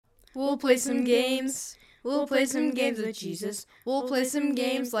We'll play some games. We'll play some games with Jesus. We'll play some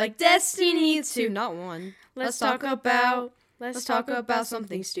games like Destiny 2, not 1. Let's talk about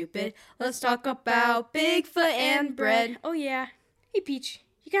something stupid. Let's talk about Bigfoot and bread. Oh yeah. Hey Peach,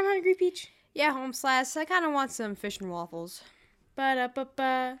 you kinda hungry, Peach? Yeah, home slash. I kinda want some fish and waffles.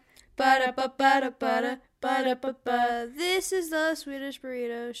 Ba-da-ba-ba. Ba-da-ba-ba-da-ba-da. Ba-da-ba-ba. This is the Swedish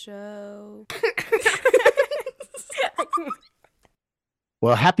Burrito Show.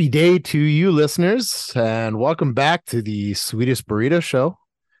 Well, happy day to you listeners, and welcome back to the Swedish Burrito Show.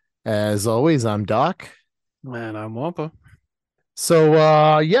 As always, I'm Doc. And I'm Wampa. So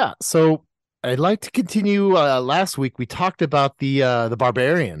I'd like to continue. Last week we talked about the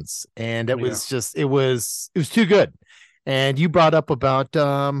barbarians, and it was too good. And you brought up about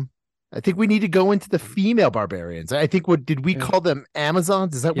I think we need to go into the female barbarians. I think what did we call them?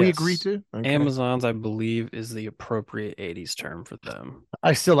 Amazons? Is that what we agreed to? Okay. Amazons, I believe, is the appropriate 80s term for them.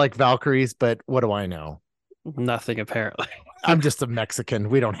 I still like Valkyries, but what do I know? Nothing, apparently. I'm just a Mexican.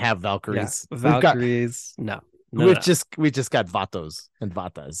 We don't have Valkyries. Yeah, Valkyries, no. We just got Vatos and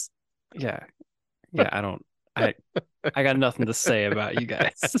Vatas. Yeah. I got nothing to say about you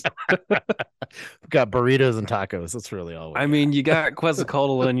guys. We've got burritos and tacos. That's really all. I mean, you got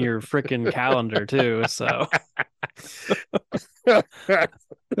Quetzalcoatl in your freaking calendar too, so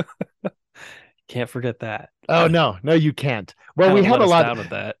can't forget that. Oh no, you can't. Well, we have a lot of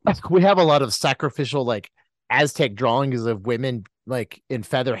that. We have a lot of sacrificial like Aztec drawings of women like in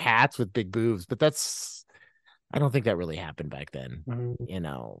feather hats with big boobs, but I don't think that really happened back then. You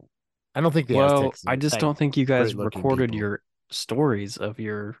know. I don't think Aztecs. I just don't think you guys recorded people. your stories of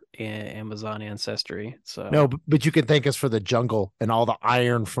your Amazon ancestry. So no, but you can thank us for the jungle and all the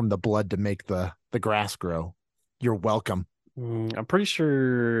iron from the blood to make the grass grow. You're welcome. I'm pretty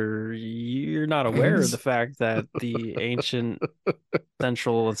sure you're not aware of the fact that the ancient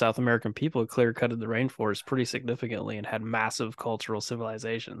Central and South American people clear-cutted the rainforest pretty significantly and had massive cultural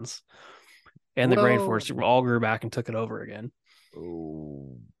civilizations. And the rainforest all grew back and took it over again.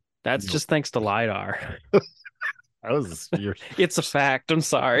 Oh. That's just thanks to LiDAR. It's a fact. I'm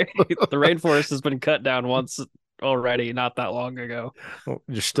sorry. The rainforest has been cut down once already, not that long ago. Well,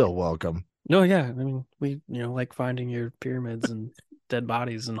 you're still welcome. No, yeah. I mean, we like finding your pyramids and dead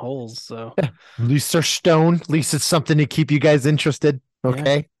bodies and holes. So yeah. At least they're stone. At least it's something to keep you guys interested.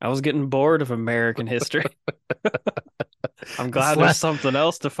 Okay. Yeah. I was getting bored of American history. I'm glad there's something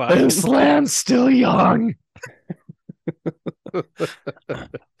else to find. Slam's still young.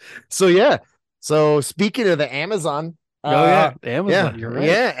 So speaking of the Amazon, Amazon, you're right.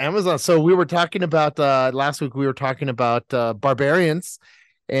 Yeah, Amazon. So we were talking about last week. We were talking about barbarians,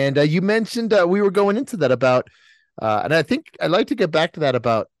 and you mentioned we were going into that about, and I think I'd like to get back to that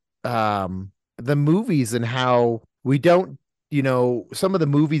about the movies and how we don't, some of the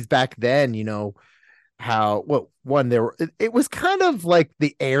movies back then, how it was kind of like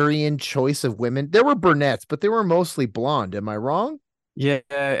the Aryan choice of women. There were brunettes, but they were mostly blonde. Am I wrong? Yeah,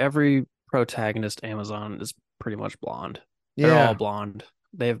 every protagonist Amazon is pretty much blonde. They're all blonde.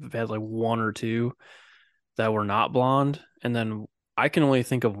 They've had like one or two that were not blonde, and then I can only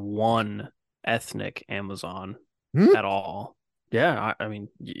think of one ethnic Amazon at all. Yeah, I mean,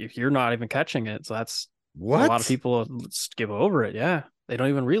 if you're not even catching it, so that's what a lot of people skip over it. Yeah, they don't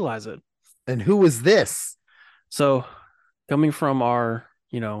even realize it. And who was this? So, coming from our,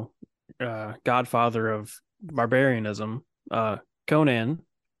 godfather of barbarianism, Conan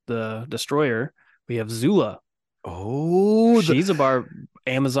the Destroyer, we have Zula. Oh, she's a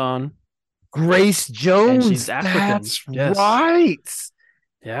Amazon. Grace Jones. And she's African. That's right.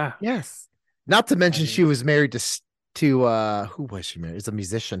 Yeah. Yes. Not to mention she was married to who was she married? It's a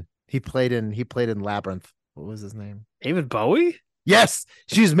musician. He played in Labyrinth. What was his name? David Bowie? Yes,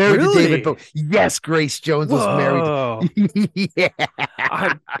 she was married to David Bowie. Yes, Grace Jones was married. Yeah,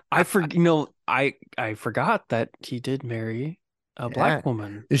 I forgot that he did marry a black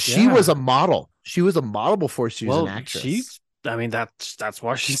woman. She was a model. She was a model before she was an actress. That's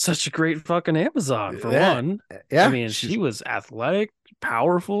why she's such a great fucking Amazon for one. Yeah, I mean, she was athletic,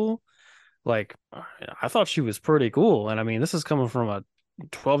 powerful. Like, I thought she was pretty cool. And I mean, this is coming from a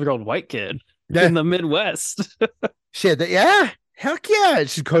 12-year-old white kid in the Midwest. Shit, yeah. Heck yeah,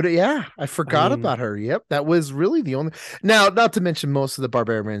 she's coded. Yeah, I forgot about her. Yep, that was really the only. Now, not to mention most of the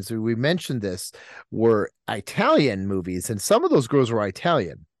barbarians we mentioned this were Italian movies, and some of those girls were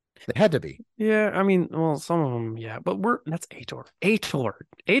Italian. They had to be. Yeah, I mean, well, some of them, yeah, but that's Ator.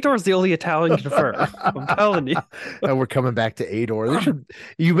 Ator's the only Italian you prefer. I'm telling you. And we're coming back to Ator.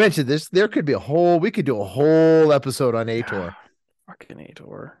 You mentioned this. There could be we could do a whole episode on Ator. Fucking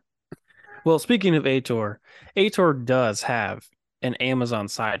Ator. Well, speaking of Ator does have an Amazon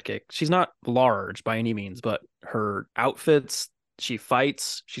sidekick. She's not large by any means, but her outfits, she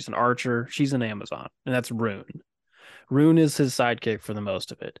fights, she's an archer, she's an Amazon, and that's Rune. Rune is his sidekick for the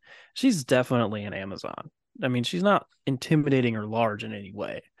most of it. She's definitely an Amazon. I mean, she's not intimidating or large in any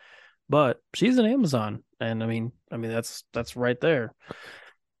way, but she's an Amazon, and I mean that's right there.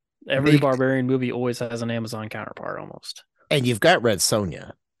 Every barbarian movie always has an Amazon counterpart almost. And you've got Red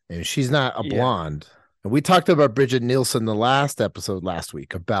Sonja, and she's not a blonde. And we talked about Bridget Nielsen the last episode last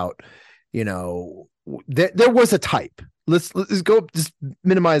week about, you know, there was a type. Let's go just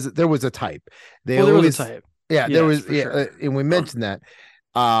minimize it. There was a type. There was a type. Yeah, there was. Yeah, sure. And we mentioned that.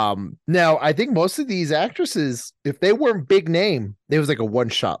 Now I think most of these actresses, if they weren't big name, it was like a one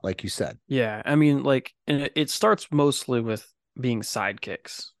shot, like you said. Yeah, I mean, like it starts mostly with being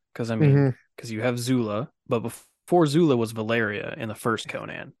sidekicks, because I mean, because you have Zula, but before Zula was Valeria in the first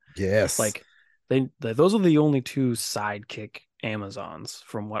Conan. Yes, like those are the only two sidekick Amazons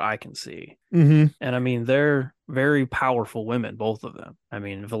from what I can see. And I mean, they're very powerful women, both of them. I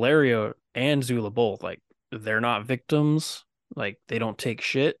mean, Valeria and Zula both, like, they're not victims. Like, they don't take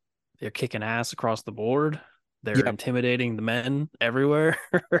shit. They're kicking ass across the board. They're intimidating the men everywhere.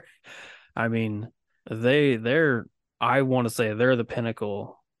 I mean, they're I want to say they're the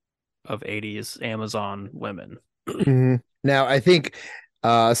pinnacle of 80s Amazon women. Now, I think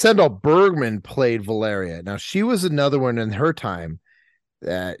Sandal Bergman played Valeria. Now, she was another one in her time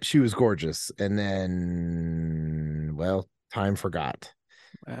that she was gorgeous. And then, well, time forgot.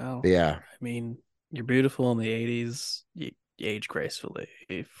 Well, yeah. I mean, you're beautiful in the 80s. You age gracefully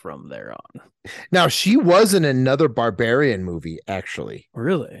from there on. Now, she was in another Barbarian movie, actually.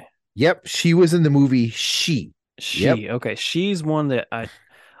 Really? Yep. She was in the movie She. Okay. She's one that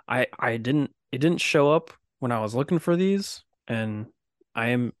it didn't show up when I was looking for these, and I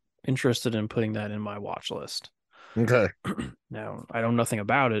am interested in putting that in my watch list. Okay. Now, I know nothing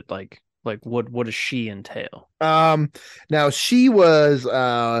about it. Like what does She entail? Now, she was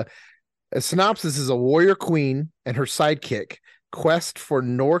a synopsis is a warrior queen and her sidekick quest for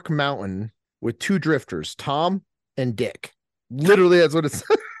Nork Mountain with two drifters, Tom and Dick. Literally, that's what it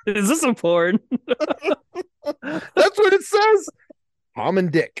says. Is this a porn? That's what it says. Tom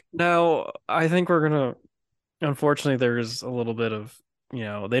and Dick. Now, I think we're gonna. Unfortunately, there's a little bit of, you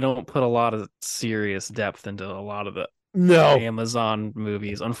know, they don't put a lot of serious depth into a lot of the Amazon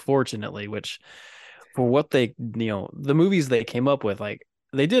movies, unfortunately, which for what they, you know, the movies they came up with, like,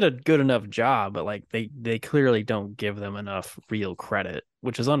 they did a good enough job, but like they clearly don't give them enough real credit,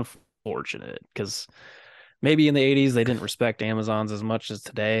 which is unfortunate, because maybe in the 80s they didn't respect Amazons as much as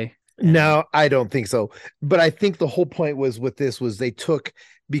today. No, I don't think so. But I think the whole point was with this was they took,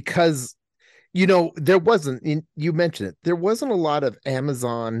 because, you know, there wasn't, you mentioned it, there wasn't a lot of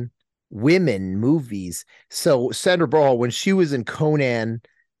Amazon women movies. So Sandra Ball, when she was in Conan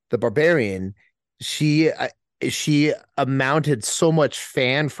the Barbarian, she amounted so much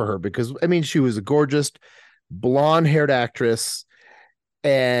fan for her, because I mean, she was a gorgeous blonde-haired actress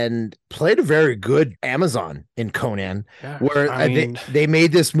and played a very good Amazon in Conan, where they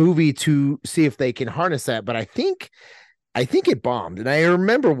made this movie to see if they can harness that. But I think it bombed, and I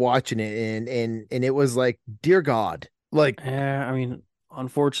remember watching it, and it was like, dear God, like, yeah. I mean,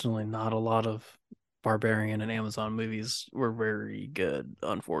 unfortunately, not a lot of Barbarian and Amazon movies were very good,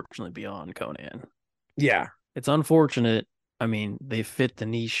 unfortunately, beyond Conan. Yeah. It's unfortunate. I mean, they fit the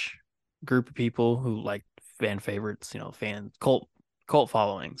niche group of people who like fan favorites, you know, cult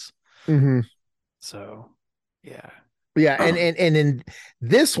followings. So, yeah. And in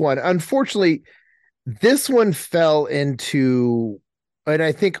this one, unfortunately, this one fell into, and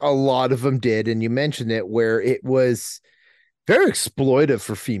I think a lot of them did, and you mentioned it, where it was very exploitive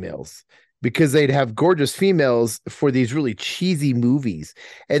for females, because they'd have gorgeous females for these really cheesy movies,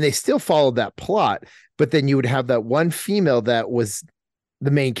 and they still followed that plot. But then you would have that one female that was the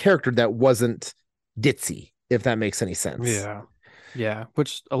main character that wasn't ditzy, if that makes any sense. Yeah. Yeah.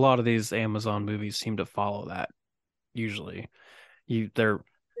 Which a lot of these Amazon movies seem to follow that. Usually they're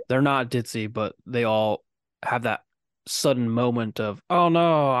not ditzy, but they all have that sudden moment of, oh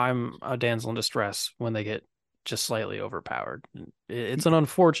no, I'm a damsel in distress, when they get just slightly overpowered. It's an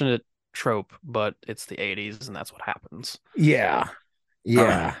unfortunate trope, but it's the 80s, and that's what happens. Yeah.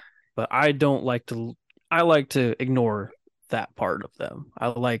 But I like to ignore that part of them. I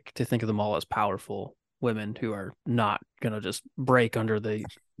like to think of them all as powerful women who are not gonna just break under the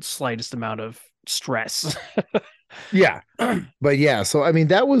slightest amount of stress. Yeah. But yeah, so I mean,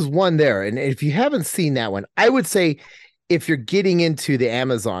 that was one there, and if you haven't seen that one, I would say, if you're getting into the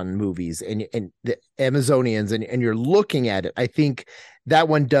Amazon movies and the Amazonians, and you're looking at it, I think that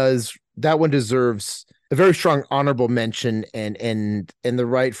one deserves a very strong honorable mention and the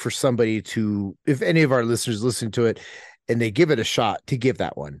right for somebody to, if any of our listeners listen to it and they give it a shot, to give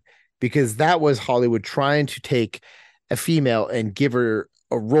that one, because that was Hollywood trying to take a female and give her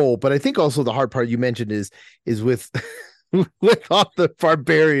a role. But I think also the hard part you mentioned is with with all the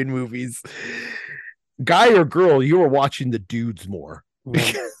Barbarian movies, guy or girl, you were watching the dudes more.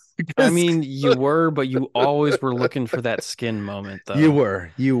 I mean, you were, but you always were looking for that skin moment, though.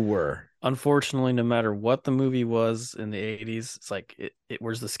 You were. Unfortunately, no matter what the movie was in the 80s, it's like,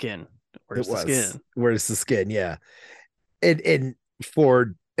 where's the skin? Where's the skin? Where's the skin? Yeah. And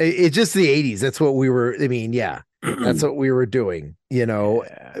for it's just the 80s. That's what we were. I mean, yeah, that's what we were doing, you know.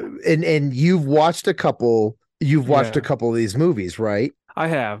 Yeah. And you've watched a couple. You've watched a couple of these movies, right? I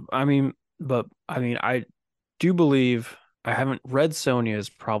have. I mean, I do believe Red Sonja is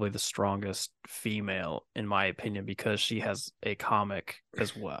probably the strongest female in my opinion because she has a comic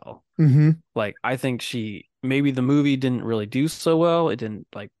as well. Mm-hmm. Like, I think maybe the movie didn't really do so well. It didn't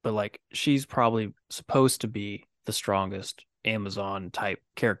but she's probably supposed to be the strongest Amazon type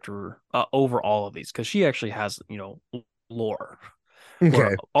character over all of these because she actually has, lore.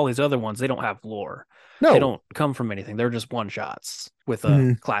 Okay. All these other ones, they don't have lore. No, they don't come from anything. They're just one shots with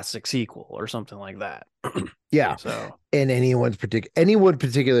a classic sequel or something like that. Yeah. So, and anyone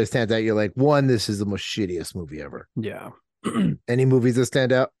particular stands out. You're like, one, this is the most shittiest movie ever. Yeah. Any movies that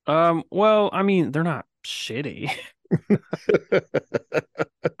stand out? Well, I mean, they're not shitty.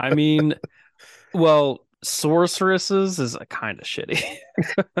 I mean, well, Sorceresses is a kind of shitty.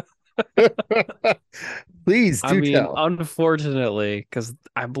 Please do tell. Unfortunately, because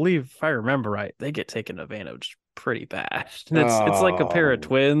I believe, if I remember right, they get taken advantage pretty bad. And it's like a pair of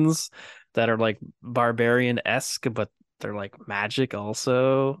twins that are like barbarian-esque, but they're like magic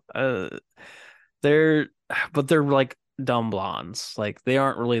also. They're like dumb blondes. Like, they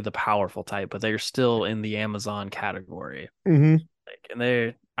aren't really the powerful type, but they're still in the Amazon category. Mm-hmm.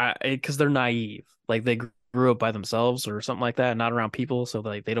 And because they're naive. Like, they grew up by themselves or something like that, not around people, so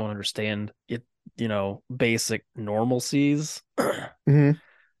like they don't understand it, basic normalcies. Mm-hmm.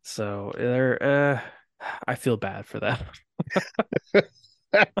 So they're I feel bad for them.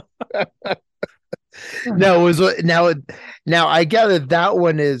 Now I gather that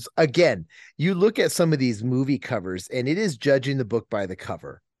one is, again, you look at some of these movie covers and it is judging the book by the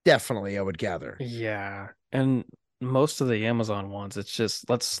cover. Definitely, I would gather. Yeah. And most of the Amazon ones, it's just,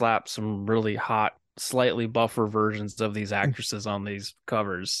 let's slap some really hot, slightly buffer versions of these actresses on these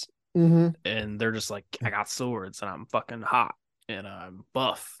covers. Mm-hmm. And they're just like, I got swords and I'm fucking hot and I'm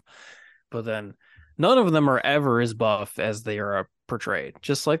buff. But then none of them are ever as buff as they are portrayed,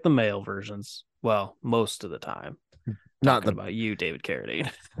 just like the male versions. Well, most of the time. Not about you, David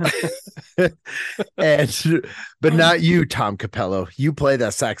Carradine. But not you, Tom Capello. You play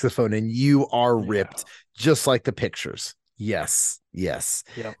that saxophone and you are ripped, just like the pictures. Yes. Yep.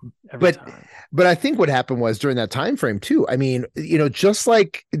 But I think what happened was during that time frame too. I mean, just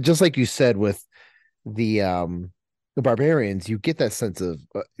like you said with the Barbarians, you get that sense of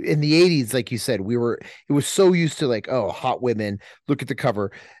in the 80s, like you said, it was so used to like, oh, hot women, look at the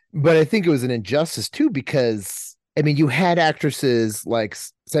cover. But I think it was an injustice too, because I mean, you had actresses like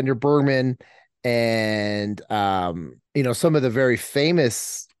Sandra Bergman and some of the very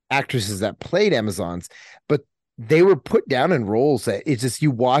famous actresses that played Amazons, but they were put down in roles that it's just,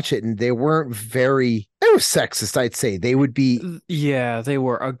 you watch it and they were sexist, I'd say. They would be. Yeah, they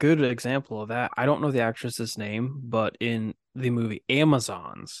were a good example of that. I don't know the actress's name, but in the movie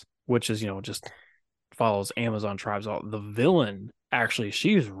Amazons, which is, just follows Amazon tribes, the villain, actually,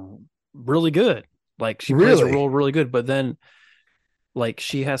 she's really good. Like, she plays a role really good, but then like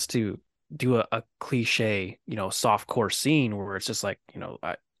she has to do a cliche, softcore scene where it's just like,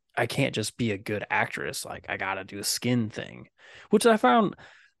 I can't just be a good actress. Like, I gotta do a skin thing, which I found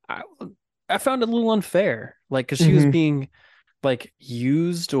a little unfair. Like, because she was being like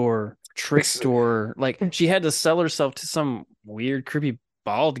used or tricked, or like she had to sell herself to some weird, creepy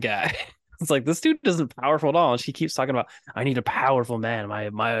bald guy. It's like, this dude isn't powerful at all, and she keeps talking about, I need a powerful man.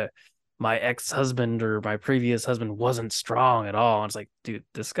 My ex-husband or my previous husband wasn't strong at all. And it's like, dude,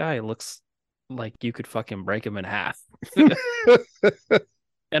 this guy looks like you could fucking break him in half.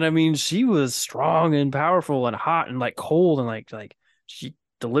 And I mean, she was strong and powerful and hot and like cold, and like she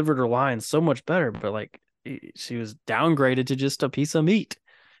delivered her lines so much better, but like she was downgraded to just a piece of meat.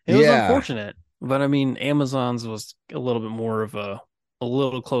 It was unfortunate. But I mean, Amazon's was a little bit more of a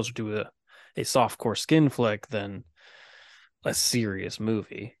little closer to a softcore skin flick than a serious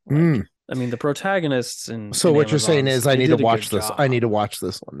movie. Like, I mean, the protagonists So what you're saying is I need to watch this. I need to watch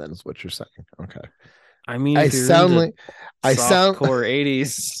this one then, is what you're saying. Okay. I mean, I if you're sound into like I sound softcore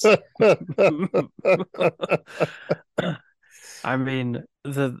 80s, I mean,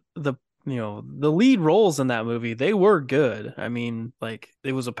 the the lead roles in that movie, they were good. I mean, like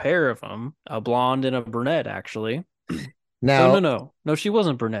it was a pair of them, a blonde and a brunette, actually. Oh, now. no, she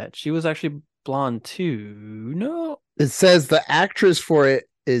wasn't brunette. She was actually blonde too. No. It says the actress for it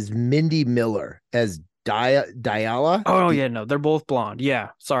is Mindy Miller as Diala. Oh yeah, no, they're both blonde. Yeah,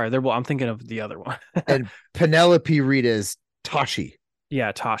 sorry, they're both. I'm thinking of the other one. And Penelope Reed as Tashi.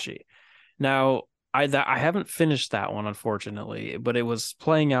 Yeah, Tashi. Now, I haven't finished that one unfortunately, but it was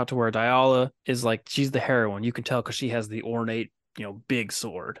playing out to where Diala is like she's the heroine. You can tell because she has the ornate, big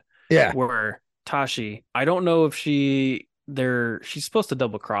sword. Yeah. Where Tashi, I don't know if she's supposed to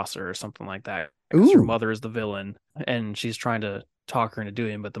double cross her or something like that. Because her mother is the villain, and she's trying to talk her into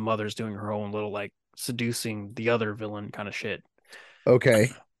doing it, but the mother's doing her own little like seducing the other villain kind of shit. Okay.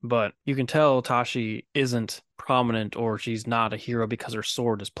 But you can tell Tashi isn't prominent or she's not a hero because her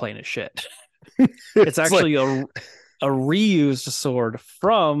sword is plain as shit. It's actually like a reused sword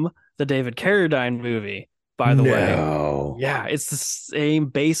from the David Carradine movie, by the way. Yeah, it's the same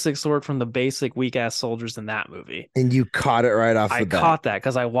basic sword from the basic weak ass soldiers in that movie. And you caught it right off the bat. I caught that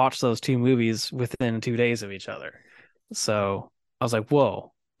because I watched those two movies within 2 days of each other. So I was like,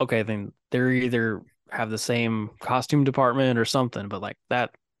 whoa, okay, then they're either have the same costume department or something, but like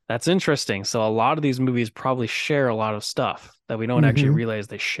that's interesting. So a lot of these movies probably share a lot of stuff that we don't actually realize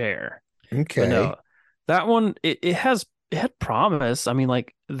they share. Okay. But no, that one, it had promise. I mean,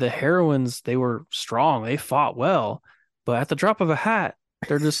 like the heroines, they were strong, they fought well, but at the drop of a hat,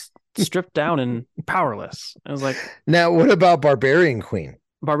 they're just stripped down and powerless. I was like, now what about Barbarian Queen?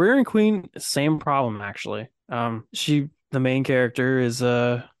 Barbarian Queen, same problem actually. The main character is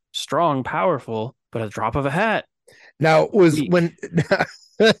strong, powerful, but at the drop of a hat. Now when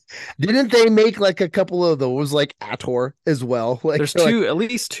didn't they make like a couple of those like Ator as well? Like there's at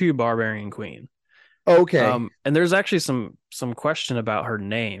least two Barbarian Queen. Okay. And there's actually some question about her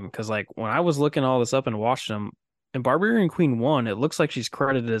name because like when I was looking all this up and watching them in Barbarian Queen 1, it looks like she's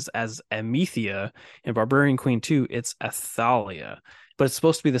credited as Amethea. In Barbarian Queen 2, it's Athalia, but it's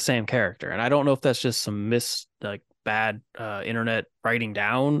supposed to be the same character. And I don't know if that's just some bad internet writing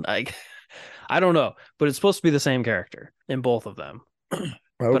down. Like I don't know, but it's supposed to be the same character in both of them.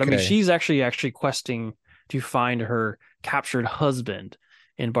 Okay. But I mean, she's actually questing to find her captured husband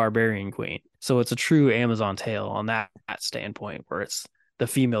in Barbarian Queen. So it's a true Amazon tale on that standpoint, where it's the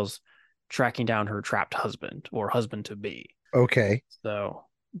females tracking down her trapped husband or husband to be. Okay. So,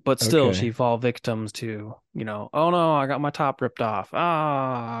 but still, she fall victims to, oh no, I got my top ripped off.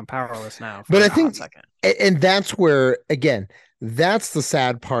 I'm powerless now. But I think, and that's where, again, that's the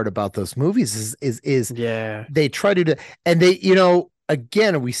sad part about those movies is yeah, they try to, and they,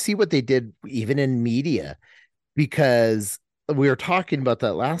 again, we see what they did even in media, because we were talking about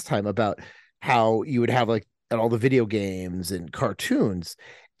that last time about how you would have like all the video games and cartoons,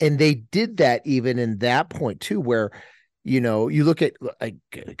 and they did that even in that point too, where you look at, I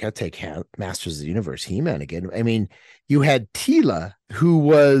gotta take Masters of the Universe, He-Man again. I mean, you had Teela, who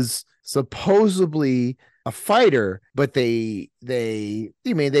was supposedly a fighter, but they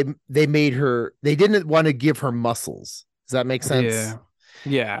made her, they didn't want to give her muscles. Does that make sense?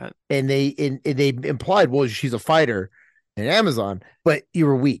 Yeah. And they implied, well, she's a fighter in Amazon, but you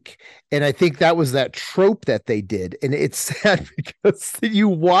were weak. And I think that was that trope that they did. And it's sad because you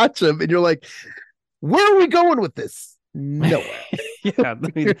watch them and you're like, where are we going with this? Nowhere. Yeah, I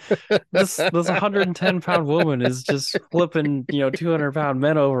mean, this 110-pound woman is just flipping 200-pound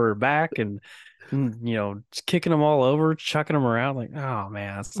men over her back and just kicking them all over, chucking them around. Like, oh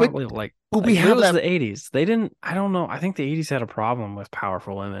man, it's not really like. But we have the 80s. They didn't. I don't know. I think the 80s had a problem with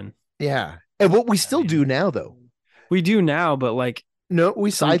powerful women. Yeah, and what we still do now, though. We do now, but like no,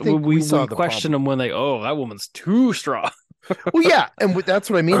 we saw. I think we saw the question them when they. Oh, that woman's too strong. Well, yeah, and that's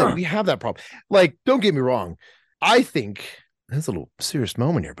what I mean. That we have that problem. Like, don't get me wrong. I think that's a little serious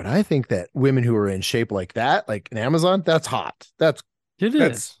moment here, but I think that women who are in shape like that, like in Amazon, that's hot. That's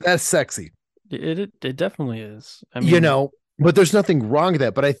sexy. It definitely is. I mean, but there's nothing wrong with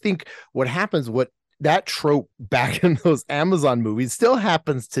that. But I think what happens, what that trope back in those Amazon movies still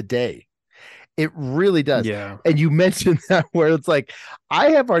happens today. It really does. Yeah. And you mentioned that where it's like, I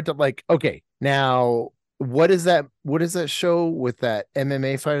have hard to like, okay, now what is that show with that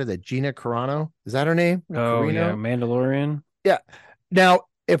MMA fighter, that Gina Carano? Is that her name? Oh, Carino? Yeah, Mandalorian. Yeah. Now,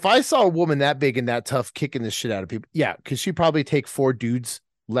 if I saw a woman that big and that tough kicking the shit out of people, yeah, because she probably take 4 dudes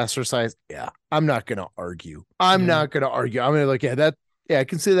lesser size. Yeah, I'm not gonna argue. I'm not gonna argue. I'm gonna look at that. Yeah, I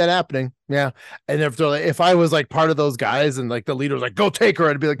can see that happening. Yeah. And if I was like part of those guys and like the leader was like, go take her,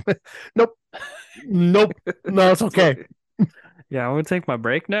 I'd be like, nope. Nope. No, it's okay. Yeah, I'm gonna take my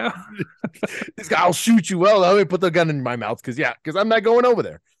break now. This guy, I'll shoot you. Well, let me put the gun in my mouth because I'm not going over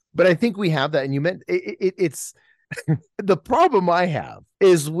there. But I think we have that, and you meant it's the problem I have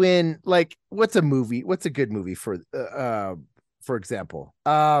is when, like, what's a movie? What's a good movie for example,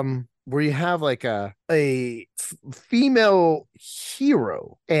 where you have like a female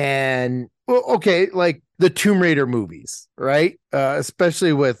hero, and well, okay, like the Tomb Raider movies, right?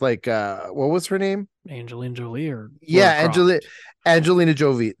 Especially with like what was her name? Angelina Jolie or Yeah, Lara Croft? Angelina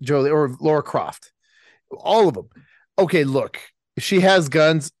Jolie, or Laura Croft. All of them. Okay, look, she has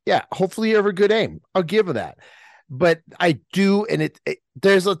guns. Yeah, hopefully you have a good aim. I'll give her that. But I do, and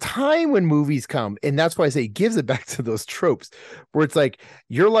there's a time when movies come, and that's why I say it gives it back to those tropes where it's like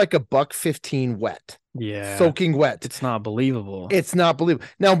you're like a $1.15 wet, Yeah, soaking wet. it's not believable. It's not believable.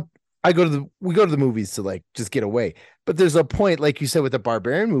 Now we go to the movies to like just get away, but there's a point, like you said, with the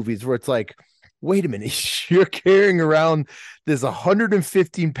Barbarian movies where it's like, wait a minute, you're carrying around this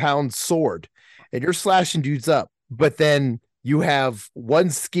 115-pound sword, and you're slashing dudes up, but then you have one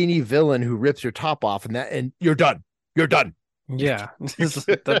skinny villain who rips your top off, and you're done. You're done. Yeah.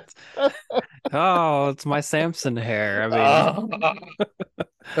 Oh, it's my Samson hair. I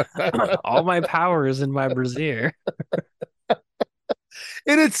mean, all my power is in my brassiere. And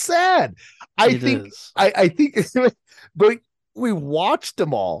it's sad. I think, but we watched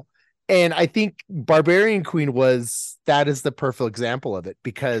them all. And I think Barbarian Queen that is the perfect example of it,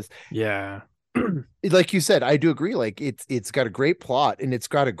 because yeah, like you said, I do agree. Like it's got a great plot, and it's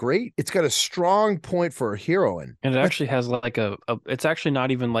got a strong point for a heroine. and it actually has like it's actually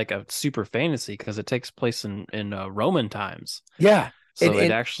not even like a super fantasy because it takes place in Roman times. Yeah. So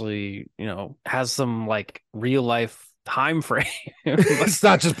it actually, has some like real life time frame. It's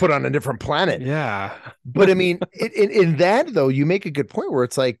not just put on a different planet. Yeah. But I mean, in that though, you make a good point where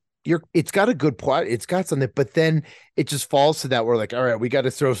it's like, it's got a good plot, it's got something, but then it just falls to that where like, all right, we got to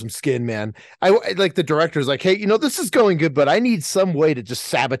throw some skin, man. I like the director's like, hey, this is going good, but I need some way to just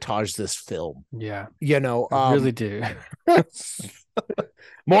sabotage this film. Yeah. I really do.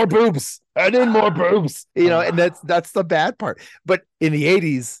 More boobs. I need more boobs. And that's the bad part. But in the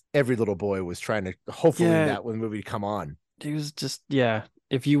 80s, every little boy was trying to hopefully that when the movie come on. It was just, yeah.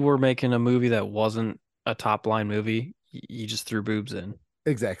 If you were making a movie that wasn't a top line movie, you just threw boobs in.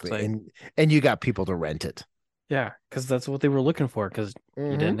 Exactly. Like, and you got people to rent it. Yeah, because that's what they were looking for, because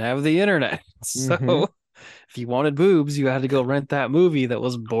you didn't have the internet. So if you wanted boobs, you had to go rent that movie that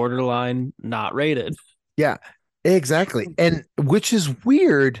was borderline not rated. Yeah, exactly. And which is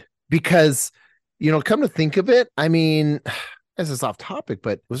weird because, come to think of it, I mean, this is off topic,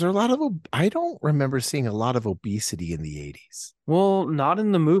 but was there a lot of, I don't remember seeing a lot of obesity in the 80s. Well, not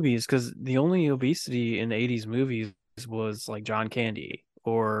in the movies, because the only obesity in 80s movies was like John Candy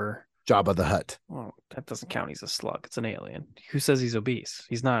or Jabba the Hutt. Well, that doesn't count. He's a slug. It's an alien. Who says he's obese?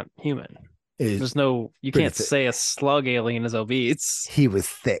 He's not human. You can't say a slug alien is obese. He was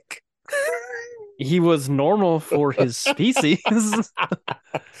thick. He was normal for his species.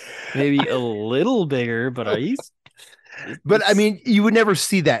 Maybe a little bigger, but But I mean, you would never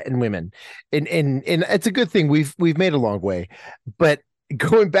see that in women, and it's a good thing. We've made a long way, but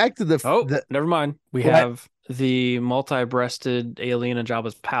going back to never mind. We have the multi-breasted alien in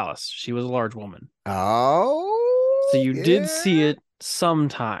Jabba's palace. She was a large woman. Oh, so you did see it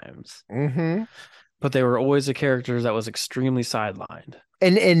sometimes, but they were always a character that was extremely sidelined.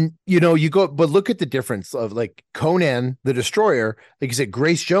 And you go, but look at the difference of like Conan the Destroyer. Like you said,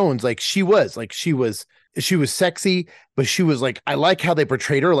 Grace Jones, like she was sexy, but she was like, I like how they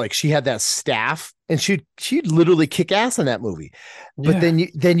portrayed her. Like she had that staff, and she'd literally kick ass in that movie. But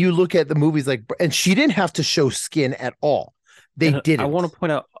then you look at the movies like, and she didn't have to show skin at all. They didn't. I want to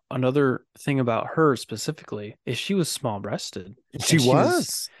point out another thing about her specifically is she was small breasted. She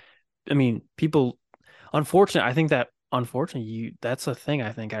was. I mean, people, unfortunately, that's a thing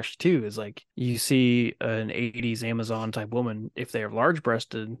I think actually too, is like you see an 80s Amazon type woman, if they are large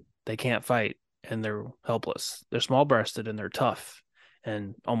breasted, they can't fight and they're helpless. They're small breasted and they're tough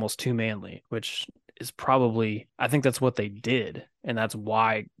and almost too manly, which is probably, I think that's what they did. And that's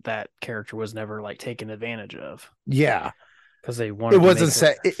why that character was never like taken advantage of. Yeah. Because they wanted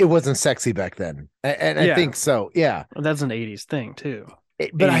it wasn't sexy back then. And I think so. Yeah. That's an 80s thing too.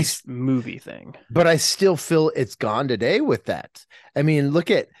 Movie thing. But I still feel it's gone today with that. I mean,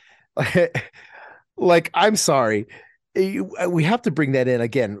 look at like, I'm sorry. We have to bring that in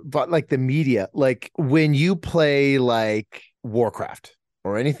again, but like the media, like when you play like Warcraft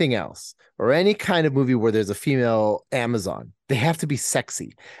or anything else, or any kind of movie where there's a female Amazon, they have to be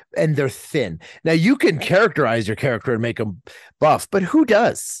sexy and they're thin. Now you can characterize your character and make them buff, but who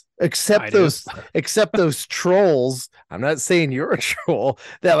does? except those trolls. I'm not saying you're a troll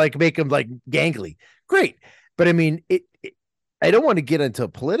that like make them like gangly. Great. But I mean, I don't want to get into a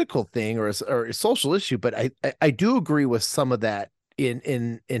political thing or a social issue, but I do agree with some of that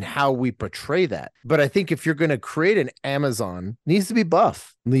in how we portray that. But I think if you're going to create an Amazon, it needs to be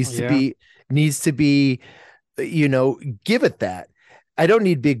buff, needs to be, you know, give it that. I don't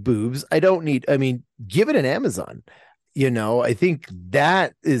need big boobs. Give it an Amazon. You know, I think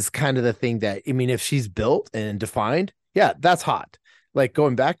that is kind of the thing that, I mean, if she's built and defined, yeah, that's hot. Like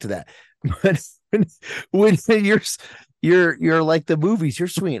going back to that. But when you're like the movies, you're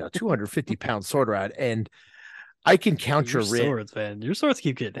swinging a 250-pound sword around, and I can count your swords, man. Your swords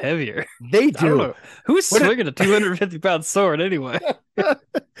keep getting heavier. They do. Who's swinging a 250-pound sword anyway?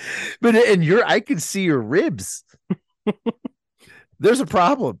 I can see your ribs. There's a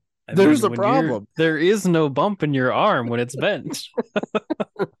problem. There's a problem. There is no bump in your arm when it's bent.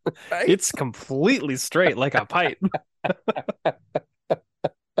 Right? It's completely straight like a pipe.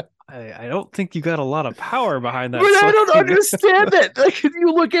 I don't think you got a lot of power behind that. But I don't understand that. Like, if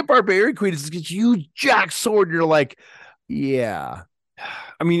you look at Barbarian Queen, it's this huge jack sword, and you're like, yeah.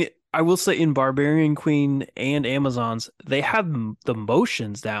 I mean, I will say in Barbarian Queen and Amazons, they had the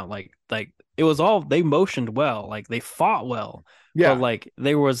motions down. Like it was all, they motioned well. Like they fought well. Yeah. But like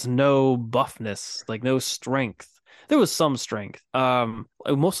there was no buffness, like no strength. There was some strength,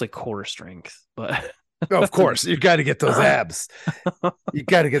 mostly core strength, but of course you got to get those abs. You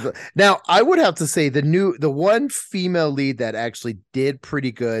got to get them. Now I would have to say the one female lead that actually did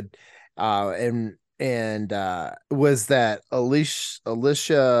pretty good, was that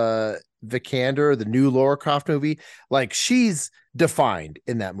Alicia Vikander, the new Lara Croft movie. Like she's defined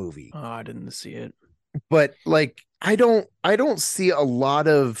in that movie. Oh, I didn't see it, but like I don't see a lot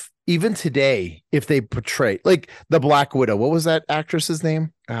of, even today, if they portray like the Black Widow. What was that actress's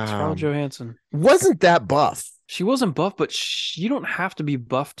name? Scarlett Johansson. Wasn't that buff? She wasn't buff, but you don't have to be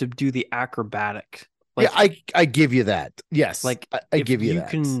buff to do the acrobatic. Like, yeah, I give you that. Yes, like I give you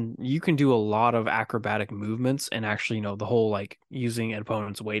that. You can do a lot of acrobatic movements and actually, you know, the whole like using an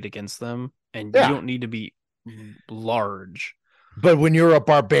opponent's weight against them, and you don't need to be large. But when you're a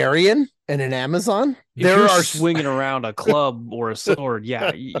barbarian and an Amazon, you're swinging around a club or a sword.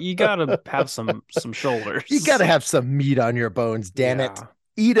 Yeah, you gotta have some shoulders. You gotta have some meat on your bones. Damn it,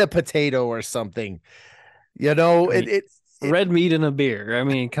 eat a potato or something. You know, it's red meat and a beer. I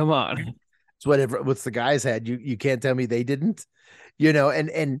mean, come on. It's what's the guys had. You can't tell me they didn't. You know,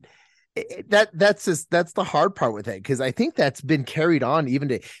 and that's the hard part with it, because I think that's been carried on even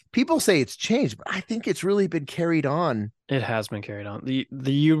today. People say it's changed, but I think it's really been carried on. It has been carried on.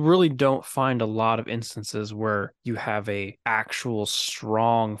 You really don't find a lot of instances where you have a actual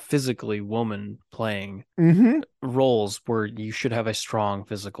strong physically woman playing roles where you should have a strong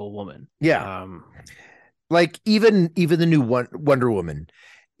physical woman. Yeah. Like even the new Wonder Woman,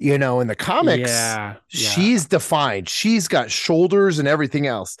 you know, in the comics, she's defined. She's got shoulders and everything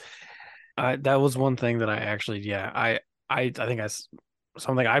else. That was one thing that I actually, I think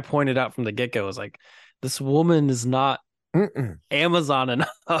something I pointed out from the get-go is like, this woman is not Amazon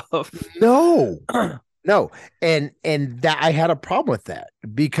enough. No. And that I had a problem with that,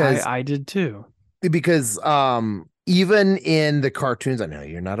 because I did too. Because even in the cartoons, I know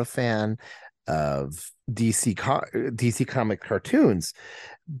you're not a fan of DC comic cartoons,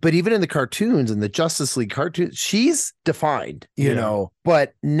 but even in the cartoons and the Justice League cartoons, she's defined, you know.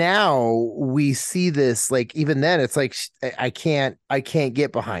 But now we see this, like, even then it's like I can't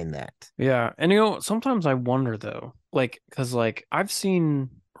get behind that. Yeah. And you know, sometimes I wonder though, like, because like I've seen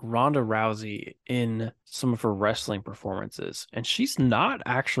Ronda Rousey in some of her wrestling performances, and she's not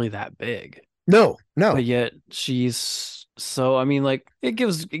actually that big. No. But yet she's so, I mean, like it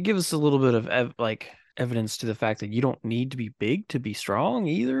gives us a little bit of evidence to the fact that you don't need to be big to be strong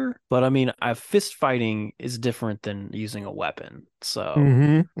either. But I mean, fist fighting is different than using a weapon. So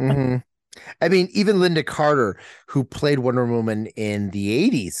I mean, even Linda Carter, who played Wonder Woman in the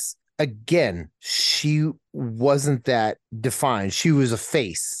 80s, again, she wasn't that defined. She was a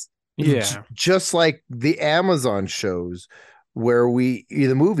face. Yeah. Just like the Amazon shows where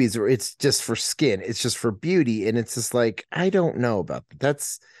the movies where it's just for skin, it's just for beauty, and it's just like, I don't know about that.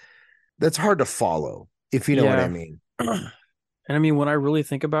 That's hard to follow, if you know what I mean. And I mean, when I really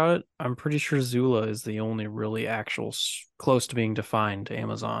think about it, I'm pretty sure Zula is the only really actual close to being defined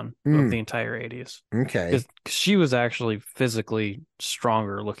Amazon of the entire 80s. Okay. Because she was actually physically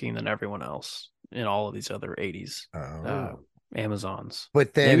stronger looking than everyone else in all of these other 80s Amazons.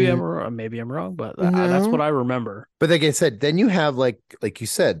 But then maybe I'm wrong, but that's what I remember. But like I said, then you have like you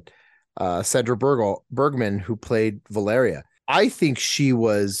said, Sandra Bergman, who played Valeria. I think she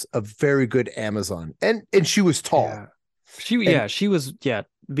was a very good Amazon, and she was tall. Yeah. She was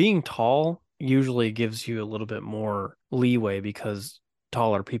being tall usually gives you a little bit more leeway because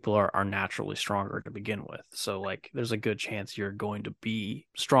taller people are naturally stronger to begin with. So like there's a good chance you're going to be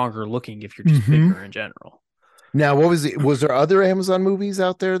stronger looking if you're just bigger in general. Now, what was it? Was there other Amazon movies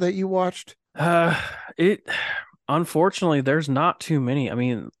out there that you watched? It unfortunately there's not too many. I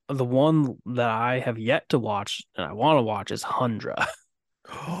mean, the one that I have yet to watch and I want to watch is Hundra.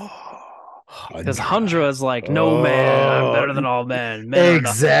 Because Hundra is like, no man, I'm better than all men. Men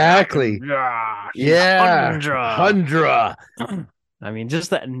exactly. Yeah, Hundra. I mean, just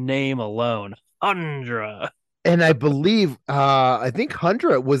that name alone, Hundra. And I believe, I think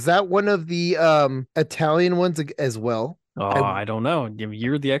Hundra, was that one of the Italian ones as well? Oh, I don't know.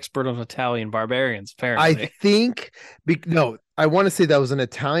 You're the expert on Italian barbarians, apparently. I think, no, I want to say that was an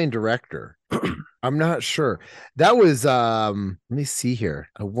Italian director. I'm not sure. That was, let me see here.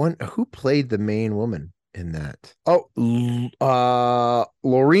 Who played the main woman in that? Oh,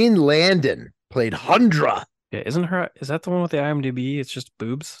 Laureen Landon played Hundra. Yeah, is that the one with the IMDb? It's just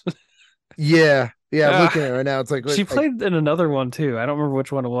boobs. Yeah. I'm looking at it right now. It's like she played in another one too. I don't remember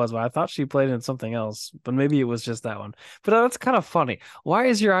which one it was, but I thought she played in something else. But maybe it was just that one. But that's kind of funny. Why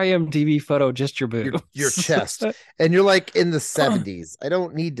is your IMDb photo just your boobs? Your chest, and you're like in the 70s. I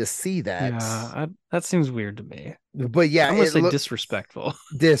don't need to see that. Yeah, that seems weird to me. But yeah, I'm gonna say disrespectful.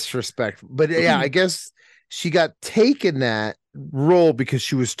 Disrespectful. But yeah, I guess she got taken that role because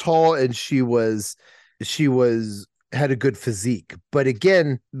she was tall and she had a good physique, but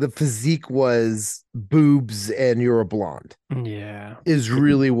again, the physique was boobs and you're a blonde. Yeah, is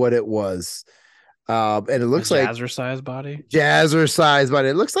really what it was. And it looks like jazzercise body.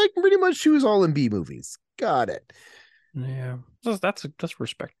 It looks like pretty much she was all in B movies. Got it. Yeah, that's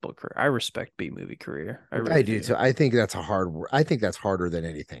respectable career. I respect B movie career. I do too. I think that's I think that's harder than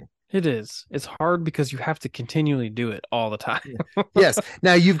anything. It is. It's hard because you have to continually do it all the time. Yes.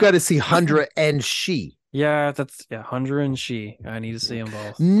 Now you've got to see Hundra and She. Yeah, Hundra and She. I need to see them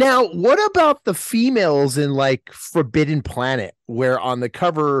both. Now, what about the females in like Forbidden Planet, where on the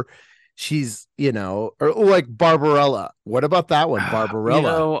cover she's, or like Barbarella? What about that one,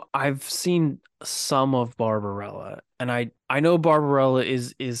 Barbarella? I've seen some of Barbarella, and I know Barbarella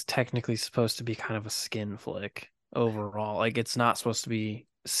is technically supposed to be kind of a skin flick overall. Like it's not supposed to be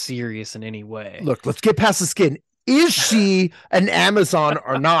serious in any way. Look, let's get past the skin. Is she an Amazon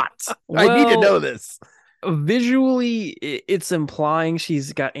or not? I need to know this. Visually, it's implying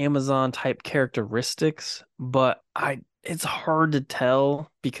she's got Amazon type characteristics, but it's hard to tell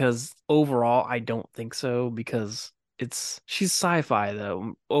because overall I don't think so, because she's sci-fi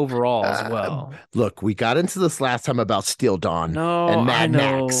though overall as well. Look, we got into this last time about Steel Dawn and Mad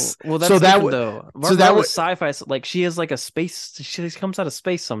Max. Well, that's different though. That was sci-fi. Like she has like a space. She comes out of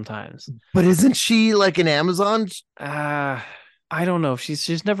space sometimes. But isn't she like an Amazon? I don't know.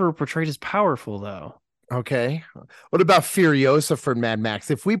 She's never portrayed as powerful though. Okay. What about Furiosa for Mad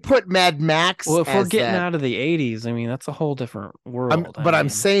Max? If we put Mad Max, well, if we're getting out of the 80s, I mean, that's a whole different world. I'm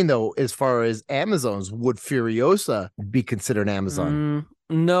saying though, as far as Amazons, would Furiosa be considered Amazon?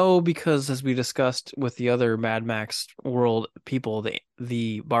 No, because as we discussed with the other Mad Max world people,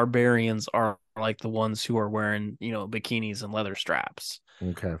 the barbarians are like the ones who are wearing, bikinis and leather straps.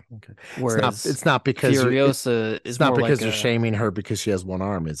 Okay. Whereas it's not because Furiosa is not because you're shaming her because she has one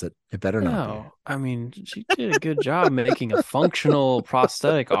arm, is it? It better not. No, I mean she did a good job making a functional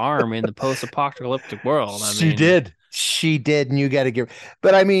prosthetic arm in the post-apocalyptic world. She did, and you got to give.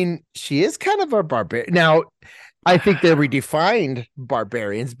 But I mean, she is kind of a barbarian. Now, I think they redefined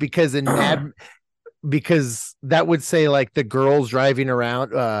barbarians because because that would say like the girls driving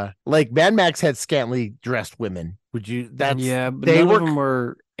around, like Mad Max had scantily dressed women. Would you? But none of them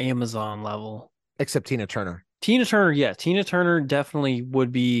were Amazon level, except Tina Turner. Tina Turner definitely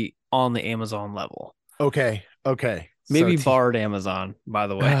would be on the Amazon level. Okay. Maybe Bard Amazon, by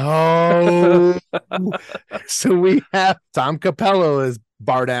the way. Oh, so we have Tom Capello as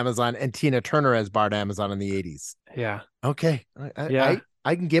Bard Amazon and Tina Turner as Bard Amazon in the 80s. Yeah. Okay.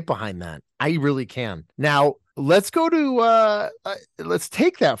 I can get behind that. I really can. Now, let's go to let's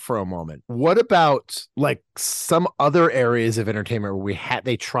take that for a moment. What about like some other areas of entertainment where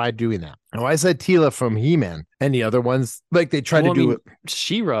they tried doing that? Now, I said Teela from He-Man, and the other ones like they tried to do it.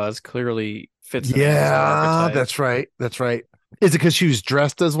 She-Ra is clearly fits. Yeah, that's right. Is it because she was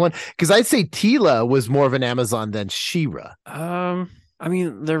dressed as one? Because I'd say Teela was more of an Amazon than She-Ra. I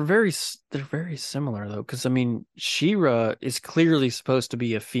mean, they're very similar though, because I mean, She-Ra is clearly supposed to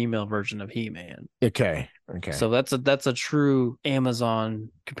be a female version of He-Man. Okay. So that's a true Amazon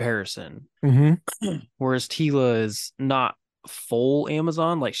comparison. Mm-hmm. Whereas Teela is not full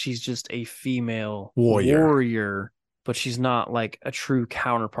Amazon. Like she's just a female warrior, but she's not like a true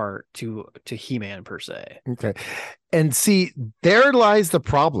counterpart to He-Man per se. Okay. And see, there lies the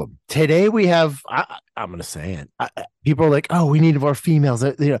problem. Today we have, I'm going to say it. People are like, oh, we need more females.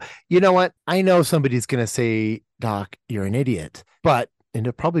 You know what? I know somebody's going to say, Doc, you're an idiot, and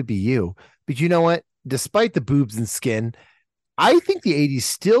it'll probably be you. But you know what? Despite the boobs and skin, I think the 80s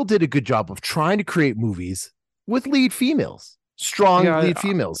still did a good job of trying to create movies with lead females. Strong lead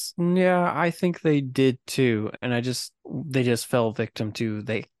females. Yeah, I think they did too. And they just fell victim to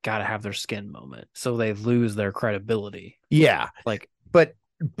they gotta have their skin moment. So they lose their credibility. Yeah. Like but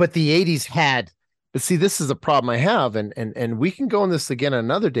the 80s had, but see, this is a problem I have, and we can go on this again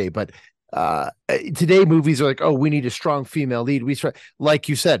another day, but today movies are like, oh, we need a strong female lead. Like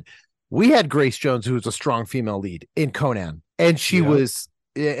you said, we had Grace Jones, who was a strong female lead in Conan, and she was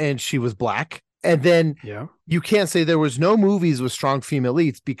black. And then you can't say there was no movies with strong female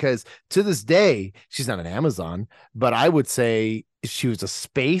leads, because to this day, she's not an Amazon, but I would say she was a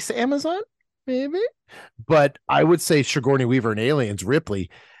space Amazon, maybe. But I would say Sigourney Weaver in Aliens,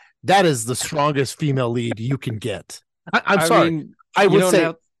 Ripley, that is the strongest female lead you can get. I'm sorry. I would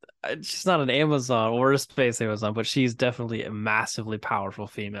say she's not an Amazon or a space Amazon, but she's definitely a massively powerful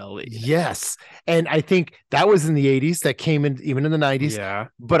female lead. Yes. And I think that was in the 80s, that came in even in the 90s. Yeah.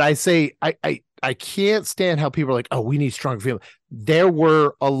 But I say I can't stand how people are like, oh, we need strong female. There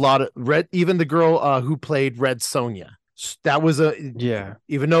were a lot of even the girl who played Red Sonja. That was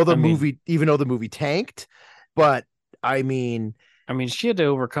even though the movie tanked, but I mean, she had to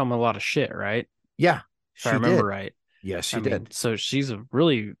overcome a lot of shit, right? Yeah. If I remember right. Yes, she did. So she's a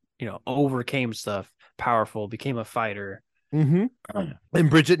really, overcame stuff, powerful, became a fighter. Mm-hmm. And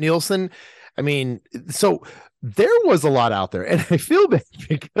Bridget Nielsen, so there was a lot out there, and I feel bad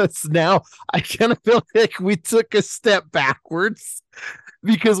because now I kind of feel like we took a step backwards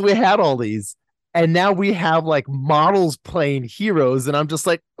because we had all these, and now we have like models playing heroes, and I'm just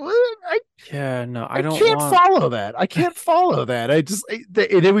like, I can't follow that. I can't follow that.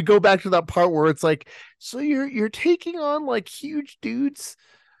 And then we go back to that part where it's like, so you're taking on like huge dudes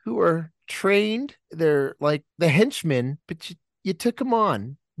who are trained. They're like the henchmen, but you took them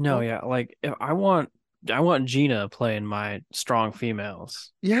on. No, yeah, like if I want Gina playing my strong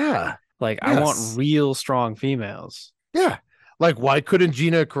females. Yeah, like yes. I want real strong females. Yeah, like why couldn't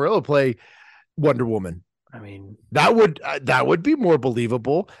Gina Carano play Wonder Woman? That would be more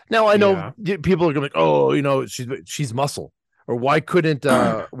believable. Now I know people are gonna be like, oh, she's muscle. Or why couldn't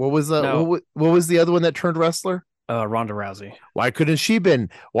what was the other one that turned wrestler? Ronda Rousey. Why couldn't she been?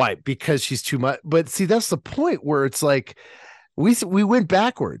 Why? Because she's too much. But see, that's the point where it's like we went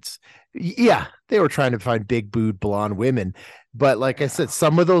backwards. Yeah, they were trying to find big booed blonde women, but like I said,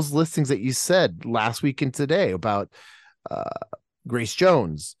 some of those listings that you said last week and today about Grace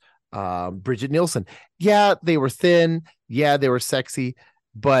Jones, Bridget Nielsen, yeah, they were thin, yeah, they were sexy,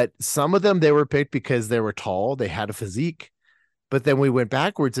 but some of them they were picked because they were tall, they had a physique. But then we went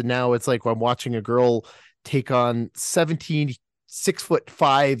backwards, and now it's like I'm watching a girl take on 17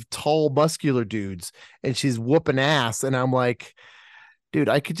 6'5" tall muscular dudes, and she's whooping ass, and I'm like, dude,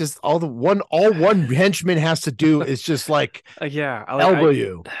 I could just all one henchman has to do is just like elbow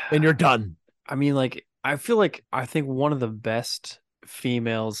you and you're done. I think one of the best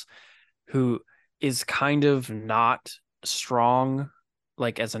females who is kind of not strong,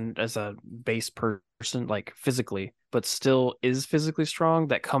 like as a base person, like physically, but still is physically strong,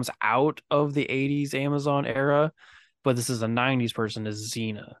 that comes out of the 80s Amazon era, but this is a 90s person, is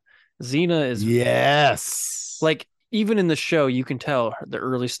Xena. Xena is like, even in the show, you can tell the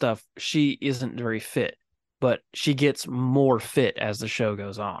early stuff, she isn't very fit, but she gets more fit as the show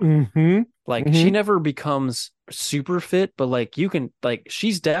goes on. Mm-hmm. Like she never becomes super fit, but like you can, like,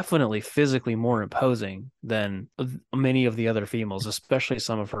 she's definitely physically more imposing than many of the other females, especially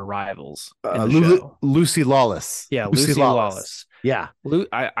some of her rivals. Lucy Lawless. Yeah, Lucy Lawless. Yeah.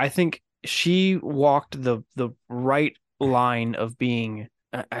 I think she walked the right line of being.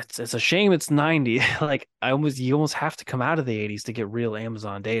 It's a shame it's 90. Like you almost have to come out of the 80s to get real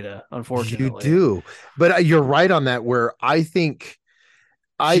Amazon data, unfortunately. You do. But you're right on that, where I think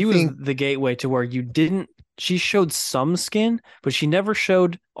she was the gateway to where she showed some skin, but she never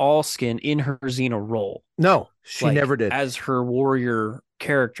showed all skin in her Xena role. No, she never did. As her warrior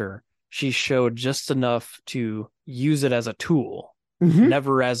character, she showed just enough to use it as a tool,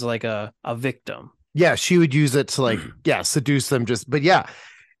 never as like a victim. Yeah, she would use it to like, seduce them. But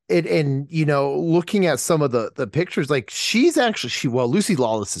and looking at some of the pictures, like she's actually Lucy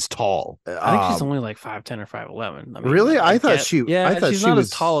Lawless is tall. I think she's only like 5'10" or 5'11". I mean, really? I thought she's she not was as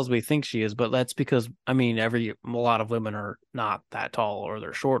tall as we think she is, but that's because I mean a lot of women are not that tall or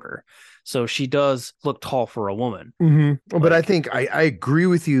they're shorter. So she does look tall for a woman. Mm-hmm. But I think I agree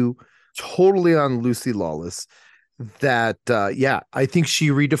with you totally on Lucy Lawless that I think she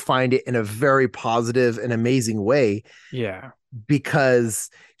redefined it in a very positive and amazing way. Yeah. Because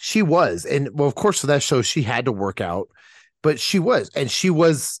she was, and well, of course, so that shows she had to work out, but she was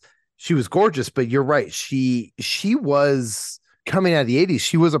gorgeous. But you're right, she was coming out of the 80s.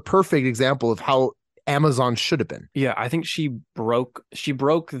 She was a perfect example of how Amazon should have been. Yeah, I think she broke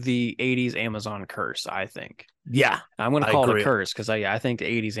the 80s Amazon curse, I think. Yeah. I'm going to call it a curse because I think the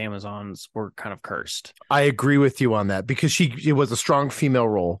 80s Amazons were kind of cursed. I agree with you on that because it was a strong female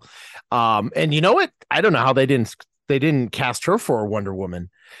role. And you know what? I don't know how they didn't cast her for a Wonder Woman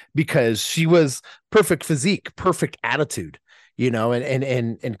because she was perfect physique, perfect attitude,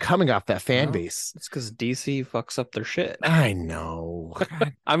 and coming off that fan base. It's because DC fucks up their shit. I know.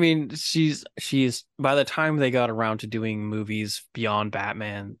 I mean, she's by the time they got around to doing movies beyond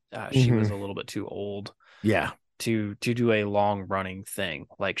Batman, she was a little bit too old. Yeah. To do a long running thing.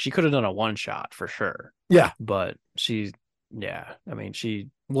 Like she could have done a one shot for sure. Yeah. But she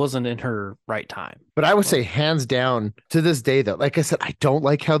wasn't in her right time. But I would say hands down to this day, though, like I said, I don't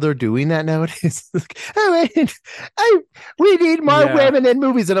like how they're doing that nowadays. We need more women in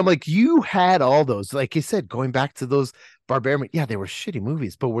movies. And I'm like, you had all those, like you said, going back to those Barbarian. Yeah, they were shitty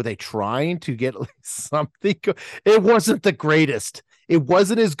movies, but were they trying to get something? It wasn't the greatest. It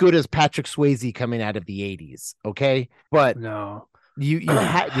wasn't as good as Patrick Swayze coming out of the 80s. Okay. But no, you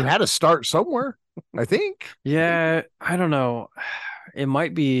had to start somewhere, I think. Yeah. I don't know. It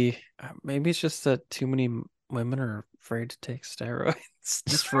might be, maybe it's just that too many women are afraid to take steroids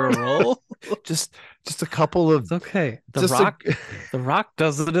just for a role. just a couple of. It's okay. The Rock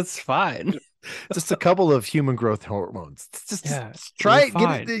does it. It's fine. Just a couple of human growth hormones. Just try it.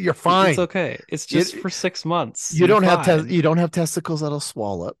 Get it. You're fine. It's okay. It's just for 6 months. You don't have testicles that'll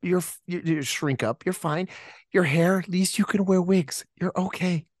swell up. You shrink up. You're fine. Your hair, at least you can wear wigs. You're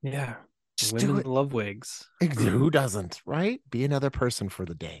okay. Yeah. Just women love wigs. Who doesn't, right? Be another person for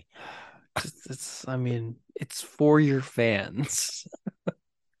the day. It's for your fans.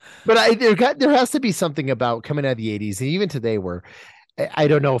 But there has to be something about coming out of the 80s and even today where I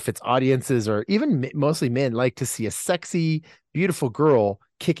don't know if it's audiences or even mostly men like to see a sexy, beautiful girl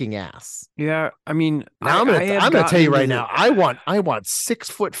kicking ass. Yeah, I mean, now I'm gonna tell you right now, I want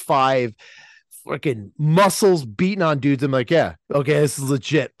 6'5" fucking muscles beating on dudes. I'm like, yeah, okay, this is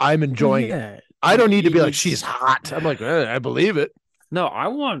legit. I'm enjoying it. I don't need to be like, she's hot. I'm like, I believe it. No, I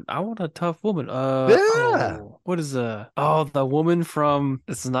want a tough woman. What is the woman from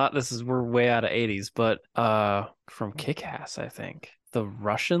we're way out of 80s, but from Kick-Ass, I think. The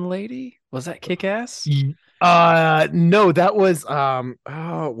Russian lady? Was that Kick-Ass? No, that was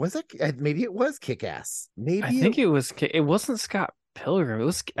was it? Maybe it was Kick-Ass. Maybe I think it was it wasn't Scott Pilgrim.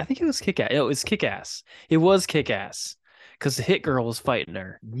 I think it was Kick-Ass. It was Kick-Ass. It was Kick-Ass. Because the Hit Girl was fighting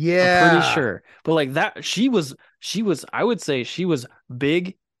her. Yeah. I'm pretty sure. But like that, she was, I would say she was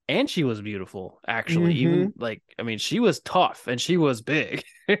big and she was beautiful, actually. Even like, I mean, she was tough and she was big.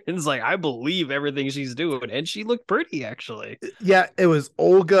 It's like, I believe everything she's doing. And she looked pretty, actually. Yeah, it was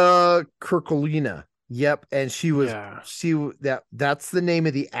Olga Kurkulina. Yep. And that's the name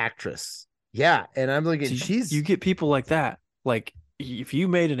of the actress. Yeah. And I'm looking, you get people like that. Like, if you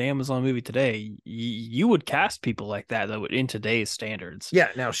made an Amazon movie today, you would cast people like that would in today's standards. Yeah.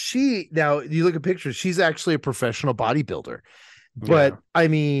 Now you look at pictures, she's actually a professional bodybuilder, but I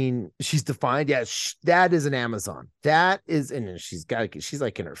mean, she's defined. Yeah. That is an Amazon. That is, and she's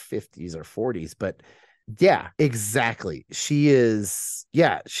like in her 50s or 40s, but yeah, exactly. She is.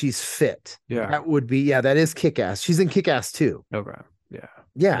 Yeah. She's fit. Yeah. That would be, that is Kick-Ass. She's in Kick-Ass too. Okay. Yeah.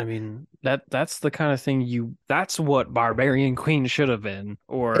 Yeah. I mean, that's the kind of thing that's what Barbarian Queen should have been,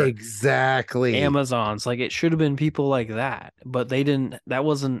 or exactly Amazons. Like it should have been people like that, but they didn't. That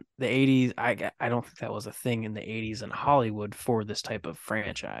wasn't the 80s. I don't think that was a thing in the 80s in Hollywood for this type of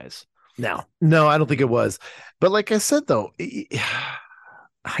franchise. No, I don't think it was. But like I said, though,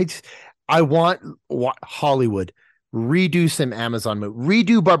 I want Hollywood redo some Amazon movie,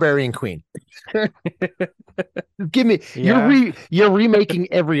 redo Barbarian Queen. Give me you're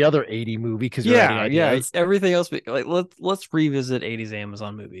remaking every other 80 movie because everything else. Like let's revisit 80s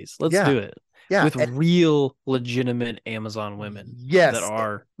Amazon movies. Let's do it. Yeah, with real legitimate Amazon women. Yes, that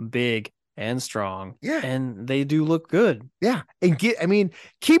are big and strong. Yeah, and they do look good. Yeah, and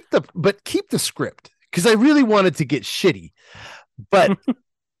keep the script because I really wanted to get shitty, but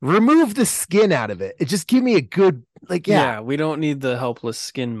Remove the skin out of it. It just give me a good we don't need the helpless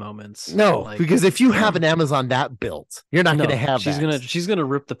skin moments. No, like, because if you have an Amazon that built, you're not gonna have that. She's gonna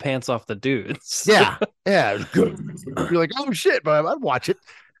rip the pants off the dudes. Yeah. You're like, oh shit, but I'd watch it.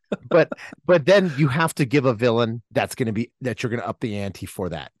 But then you have to give a villain that you're gonna up the ante for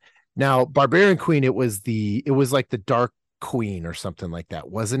that. Now, Barbarian Queen, it was like the Dark Queen or something like that,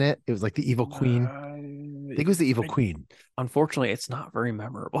 wasn't it? It was like the Evil Queen. I think it was the Evil Queen. Unfortunately, it's not very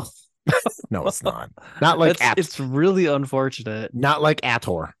memorable. No, it's not. Not like it's really unfortunate. Not like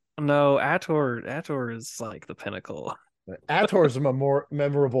Ator. No, Ator is like the pinnacle. Ator is more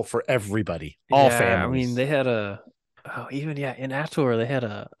memorable for everybody. All families. I mean, they had in Ator they had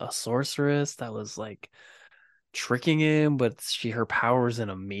a sorceress that was like tricking him, but her power's in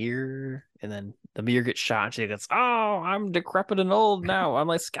a mirror, and then the mirror gets shot and she goes, "Oh, I'm decrepit and old now. I'm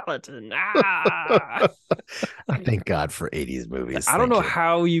like skeleton." Thank God for 80s movies. I don't know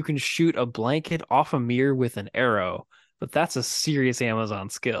how you can shoot a blanket off a mirror with an arrow, but that's a serious Amazon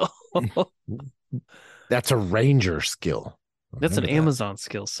skill. That's a ranger skill. That's an Amazon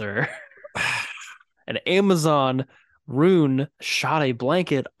skill, sir. An Amazon rune shot a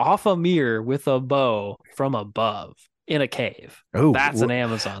blanket off a mirror with a bow from above in a cave. Oh, that's an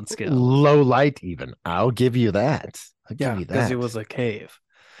Amazon skill. Low light, even. I'll give you that. Because it was a cave.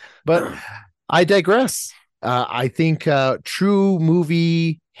 But I digress. I think true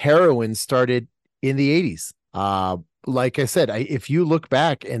movie heroines started in the 80s. Like I said, if you look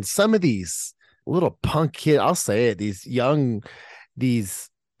back, and some of these little punk kids, I'll say it, these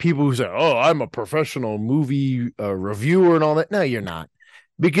people who say, "Oh, I'm a professional movie reviewer and all that." No, you're not.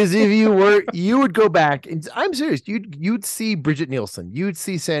 Because if you were, you would go back, and I'm serious, you'd see Bridget Nielsen, you'd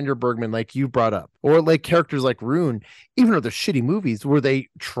see Sandra Bergman, like you brought up, or like characters like Rune. Even though they're shitty movies, were they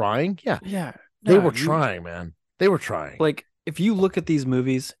trying? Yeah. They were trying, man. They were trying. Like, if you look at these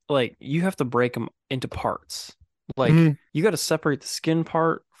movies, like, you have to break them into parts. Like, you got to separate the skin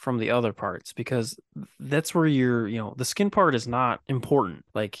part from the other parts, because that's where the skin part is not important.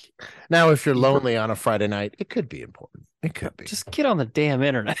 Like, now if you're lonely on a Friday night, it could be important. It could be. Just get on the damn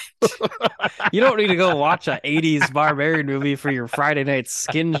internet. You don't need to go watch an 80s barbarian movie for your Friday night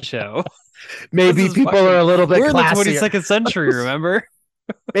skin show. Maybe people are a little bit We're classier. In the 22nd century, remember?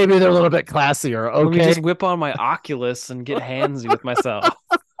 Maybe they're a little bit classier. Okay. Let me just whip on my Oculus and get handsy with myself.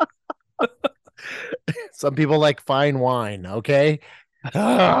 Some people like fine wine, okay?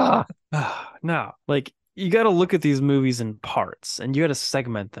 No, like, you got to look at these movies in parts, and you got to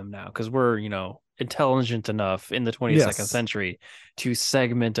segment them now, because we're, intelligent enough in the 22nd century to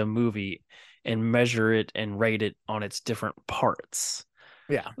segment a movie and measure it and rate it on its different parts.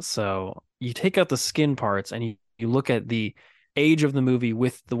 Yeah. So you take out the skin parts and you look at the age of the movie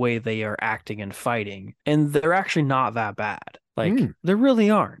with the way they are acting and fighting, and they're actually not that bad. Like, they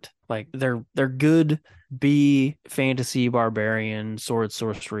really aren't. Like, they're good B fantasy barbarian sword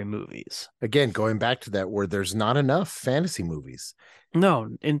sorcery movies. Again, going back to that, where there's not enough fantasy movies. No,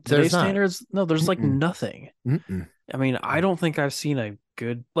 in today's standards, no, there's like nothing. I mean, I don't think I've seen a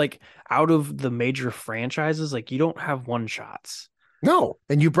good, like, out of the major franchises, like, you don't have one shots. No.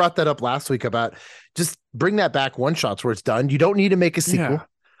 And you brought that up last week about just bring that back, one shots where it's done. You don't need to make a sequel. Yeah.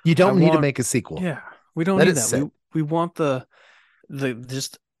 You don't need to make a sequel. Yeah. We don't need that. We want the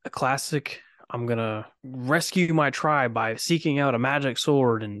just a classic. I'm going to rescue my tribe by seeking out a magic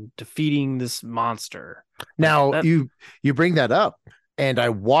sword and defeating this monster. Now, you bring that up, and I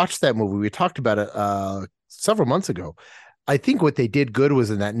watched that movie. We talked about it several months ago. I think what they did good was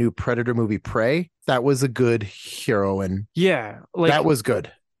in that new Predator movie, Prey. That was a good heroine. Yeah. That was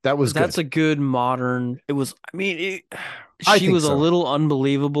good. That's a good modern. It was, I mean, she was a little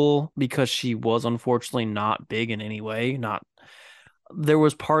unbelievable because she was unfortunately not big in any way. There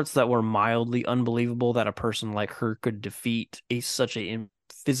was parts that were mildly unbelievable that a person like her could defeat such a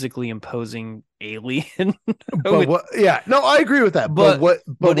physically imposing alien. I agree with that. But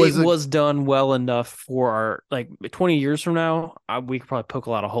it was done well enough for our, like, 20 years from now, we could probably poke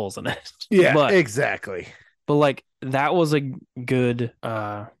a lot of holes in it. Yeah, exactly. But like, that was a good.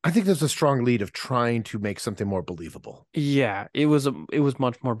 I think there's a strong lead of trying to make something more believable. Yeah, it was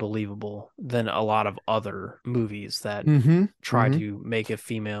much more believable than a lot of other movies that try to make a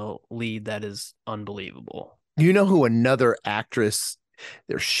female lead that is unbelievable. You know who another actress?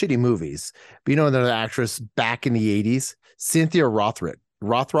 They're shitty movies, but you know another actress back in the 80s, Cynthia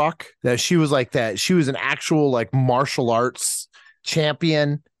Rothrock. That she was like that. She was an actual, like, martial arts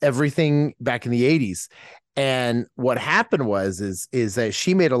champion, everything back in the 80s. And what happened is that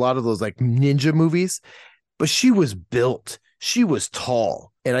she made a lot of those, like, ninja movies, but she was built. she was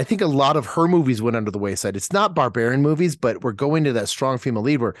tall. And I think a lot of her movies went under the wayside. It's not barbarian movies, but we're going to that strong female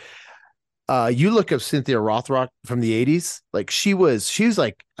lead where you look up Cynthia Rothrock from the 80s. Like she was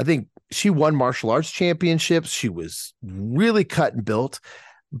like, I think she won martial arts championships. She was really cut and built,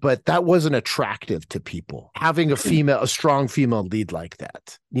 but that wasn't attractive to people. Having a strong female lead like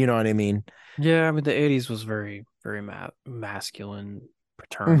that. You know what I mean? Yeah, I mean the 80s was very, very masculine,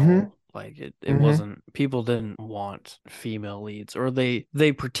 paternal. Like it wasn't, people didn't want female leads, or they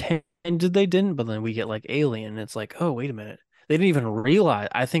pretended they didn't, but then we get like Alien. It's like, oh, wait a minute. They didn't even realize.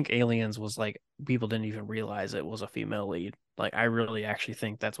 I think Aliens was like, people didn't even realize it was a female lead. Like, I really actually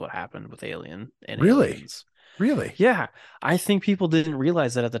think that's what happened with Alien and Aliens. Really? Yeah. I think people didn't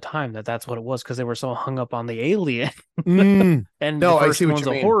realize that at the time that that's what it was because they were so hung up on the alien. And no, the first one's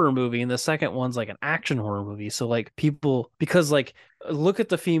a horror movie and the second one's like an action horror movie. So like people, because like, look at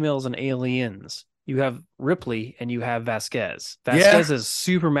the females in Aliens. You have Ripley and you have Vasquez. Vasquez is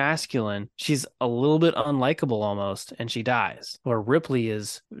super masculine. She's a little bit unlikable almost, and she dies. Where Ripley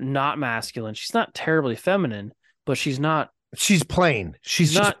is not masculine. She's not terribly feminine, but she's not. She's plain.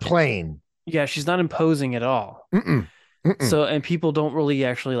 She's just plain. Yeah, she's not imposing at all. So, and people don't really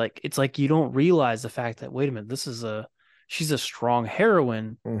actually like. It's like you don't realize the fact that, wait a minute, she's a strong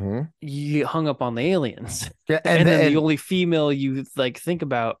heroine. You get hung up on the aliens, and then the only female you like think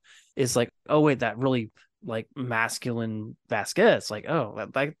about is like, oh wait, that really like masculine Vasquez. Like, oh,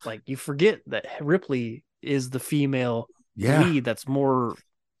 that like you forget that Ripley is the female lead that's more,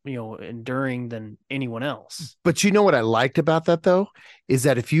 you know, enduring than anyone else. But you know what I liked about that though is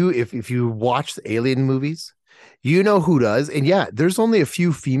that if you watch the Alien movies, you know who does, and yeah, there's only a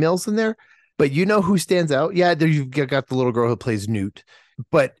few females in there, but you know who stands out. Yeah, there you've got the little girl who plays Newt,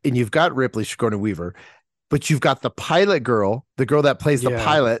 and you've got Ripley, Sigourney Weaver. But you've got the pilot girl, the girl that plays the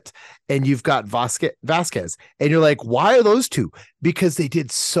pilot, and you've got Vasquez. And you're like, why are those two? Because they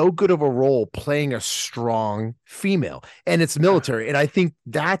did so good of a role playing a strong female, and it's military. And I think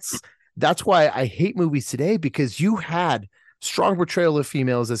that's why I hate movies today, because you had strong portrayal of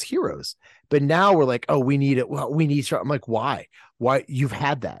females as heroes. But now we're like, oh, we need it. Well, we need. I'm like, why? Why? You've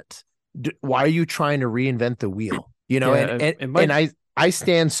had that. Why are you trying to reinvent the wheel? You know, I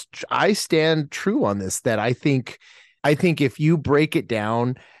stand true on this, that I think if you break it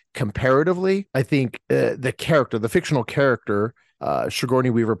down comparatively, I think the fictional character Sigourney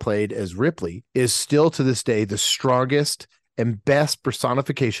Weaver played as Ripley is still to this day the strongest and best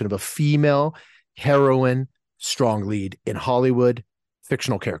personification of a female heroine, strong lead in Hollywood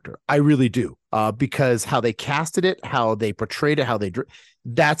fictional character. I really do, because how they casted it, how they portrayed it,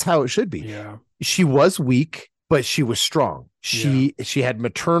 that's how it should be. Yeah. She was weak, but she was strong. She had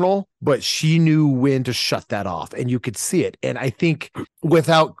maternal, but she knew when to shut that off, and you could see it. And I think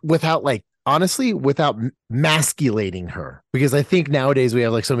without like, honestly, without masculating her, because I think nowadays we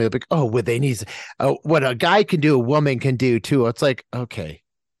have like somebody like, oh, what they need, what a guy can do, a woman can do too. It's like, okay,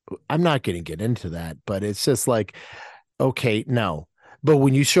 I'm not going to get into that, but it's just like, okay, no. But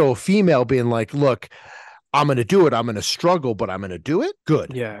when you show a female being like, look, I'm going to do it, I'm going to struggle, but I'm going to do it.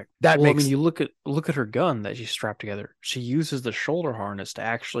 Good. Yeah. I mean, you look at her gun that she's strapped together. She uses the shoulder harness to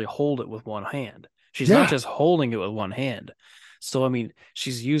actually hold it with one hand. She's not just holding it with one hand. So, I mean,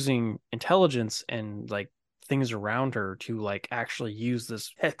 she's using intelligence and like things around her to like actually use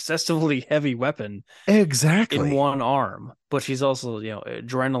this excessively heavy weapon in one arm. But she's also, you know,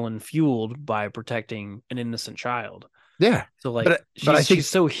 adrenaline fueled by protecting an innocent child. Yeah. So like, but I think she's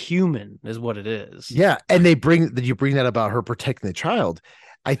so human is what it is. Yeah. And you bring that about her protecting the child.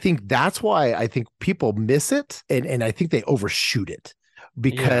 I think that's why I think people miss it. And I think they overshoot it,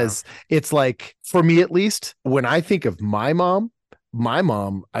 because it's like, for me, at least when I think of my mom,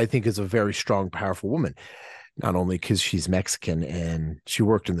 I think is a very strong, powerful woman, not only because she's Mexican and she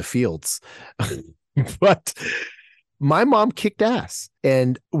worked in the fields, but my mom kicked ass.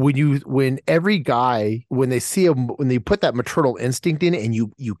 And when every guy, when they put that maternal instinct in, and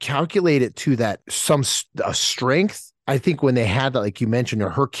you calculate it to that a strength, I think when they had that, like you mentioned,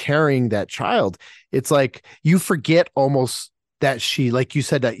 her carrying that child, it's like you forget almost that she, like you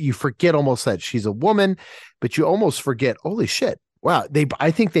said, that you forget almost that she's a woman, but you almost forget, holy shit. Wow,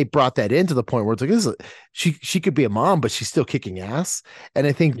 I think they brought that into the point where it's like, she could be a mom, but she's still kicking ass, and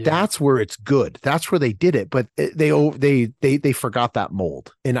I think that's where it's good. That's where they did it, but they forgot that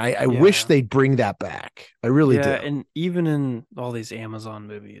mold, and I wish they'd bring that back. I really do. And even in all these Amazon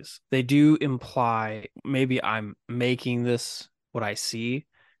movies, they do imply, maybe I'm making this what I see,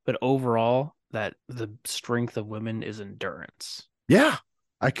 but overall, that the strength of women is endurance. Yeah,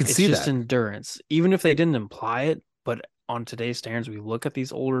 I can see that. It's just endurance, even if they didn't imply it, but on today's standards, we look at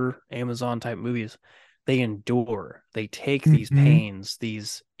these older Amazon type movies, they endure. They take these pains,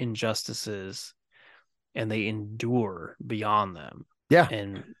 these injustices, and they endure beyond them. Yeah.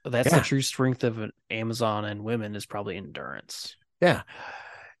 And that's the true strength of an Amazon and women is probably endurance. Yeah.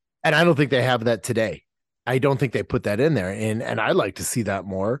 And I don't think they have that today. I don't think they put that in there. And I'd like to see that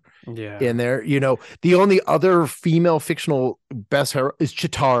more in there. You know, the only other female fictional best hero is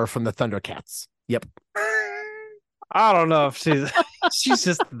Chitara from the Thundercats. Yep. I don't know if she's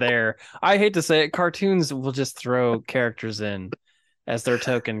just there. I hate to say it. Cartoons will just throw characters in as their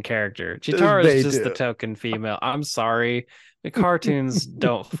token character. Chitara is just the token female. I'm sorry. The cartoons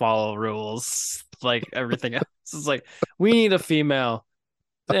don't follow rules like everything else. It's like, we need a female.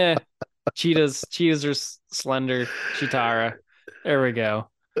 Cheetahs are slender. Chitara. There we go.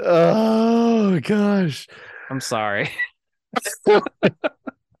 Oh gosh. I'm sorry.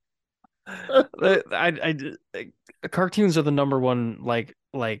 Cartoons are the number one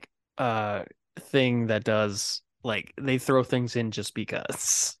thing that does, like, they throw things in just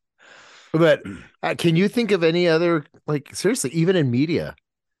because. But can you think of any other, like, seriously, even in media,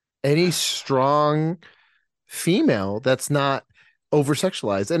 any strong female that's not over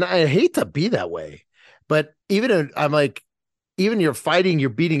sexualized? And I hate to be that way, but I'm like, even you're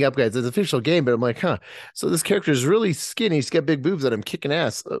beating up guys. It's a fictional game, but I'm like, so this character is really skinny. He's got big boobs and I'm kicking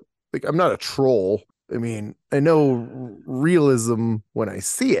ass. Like, I'm not a troll. I mean, I know realism when I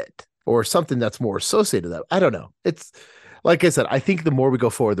see it, or something that's more associated with that. I don't know. It's like I said, I think the more we go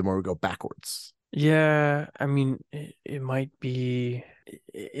forward, the more we go backwards. Yeah, I mean, it might be.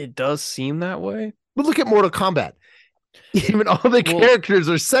 It does seem that way. But look at Mortal Kombat. Even all the characters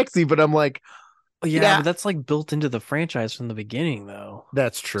are sexy, but I'm like, yeah, but that's like built into the franchise from the beginning, though.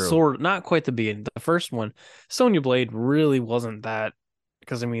 That's true. So not quite the beginning. The first one, Sonya Blade, really wasn't that,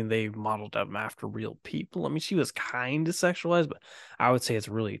 because I mean they modeled them after real people. I mean, she was kind of sexualized, but I would say it's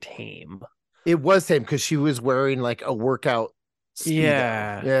really tame. It was tame because she was wearing like a workout.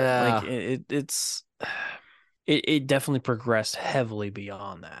 Yeah. Like it definitely progressed heavily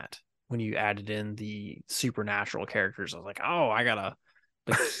beyond that. When you added in the supernatural characters, I was like, oh, I got a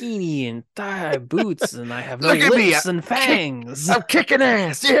bikini and thigh boots, and I have no lips and fangs. I'm kicking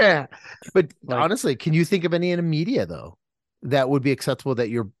ass, yeah. But honestly, can you think of any in the media though that would be acceptable that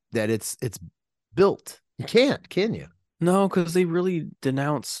it's built? You can't, can you? No, because they really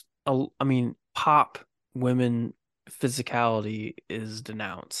denounce. I mean, pop women physicality is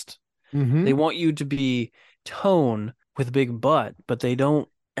denounced. Mm-hmm. They want you to be tone with a big butt, but they don't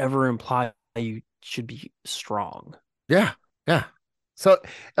ever imply you should be strong. Yeah. So,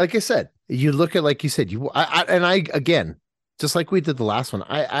 like I said, you look at, like you said, I again, just like we did the last one,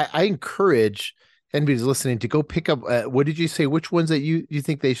 I encourage anybody who's listening to go pick up. What did you say? Which ones that you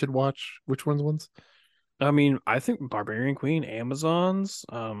think they should watch? Which ones? I mean, I think Barbarian Queen, Amazons,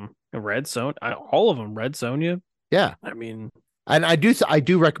 Red Sonja, all of them. Red Sonja. Yeah. I mean, and I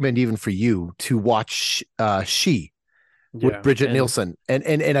do recommend even for you to watch She with Bridget Nielsen,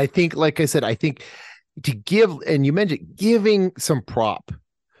 and I think, like I said, I think to give, and you mentioned giving some prop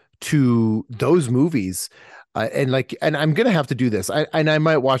to those movies, and I'm gonna have to do this. I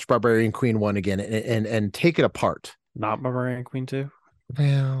might watch Barbarian Queen 1 again and take it apart. Not Barbarian Queen 2.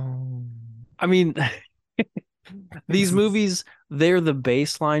 Well, I mean, these movies, they're the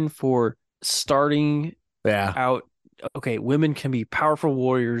baseline for starting out. Okay, women can be powerful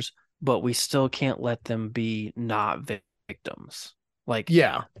warriors, but we still can't let them be not victims. Like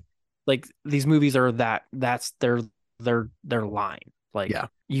these movies are that's their line. Like,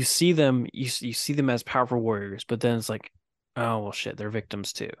 you see them as powerful warriors, but then it's like, oh well, shit, they're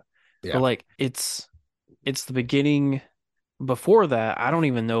victims too. But like, it's the beginning. Before that, I don't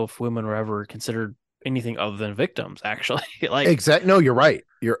even know if women were ever considered anything other than victims, actually. Like, exactly. No, you're right.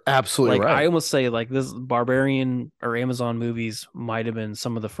 You're absolutely right. I almost say, like, this Barbarian or Amazon movies might have been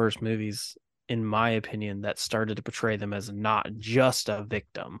some of the first movies, in my opinion, that started to portray them as not just a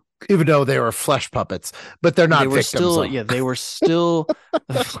victim. Even though they were flesh puppets, but they're not victims. They were still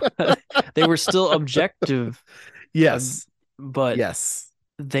they were still objective. Yes. But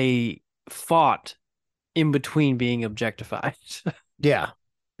they fought in between being objectified. Yeah.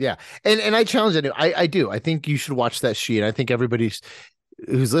 And I challenge it. I do. I think you should watch that She, and I think everybody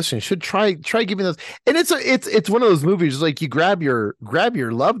who's listening should try giving those. And it's one of those movies, like, you grab your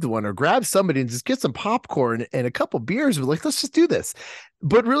loved one or grab somebody and just get some popcorn and a couple beers, but like, let's just do this,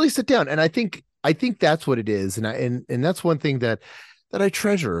 but really sit down. And I think that's what it is. And that's one thing that I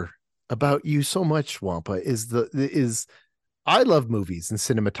treasure about you so much, Wampa, is I love movies and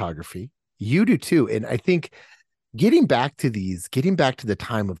cinematography. You do too. And I think getting back to the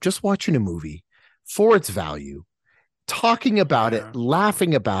time of just watching a movie for its value, talking about it,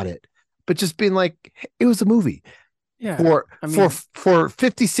 laughing about it, but just being like, it was a movie. Yeah. For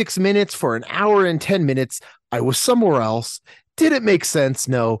 56 minutes, for an hour and 10 minutes, I was somewhere else. Did it make sense?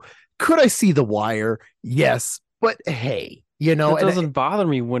 No. Could I see The Wire? Yes. But hey, that doesn't bother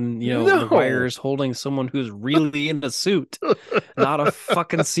me when, The Wire is holding someone who's really in a suit, not a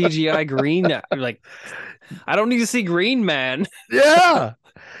fucking CGI green. Like, I don't need to see Green Man. Yeah.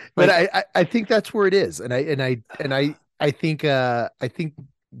 But I think that's where it is. And I think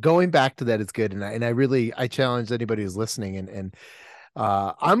going back to that is good. And I challenge anybody who's listening and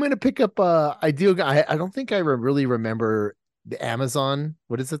I'm going to pick up I don't think I really remember the Amazon.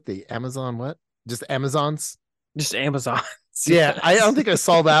 What is it? The Amazon what? Just Amazons? Just Amazon. Yeah, I don't think I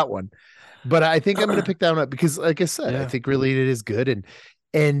saw that one, but I think I'm going to pick that one up because, like I said, I think really it is good.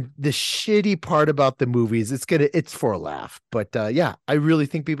 And the shitty part about the movies, it's for a laugh. But yeah, I really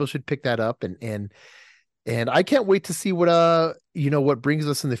think people should pick that up, and I can't wait to see what what brings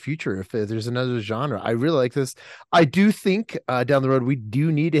us in the future if there's another genre. I really like this. I do think down the road we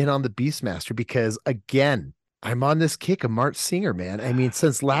do need to hit on the Beastmaster because again, I'm on this kick of Marc Singer, man. I mean,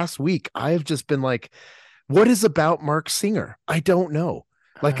 since last week, I've just been like, what is about Marc Singer? I don't know.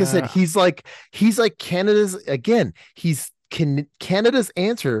 Like I said, he's like Canada's Canada's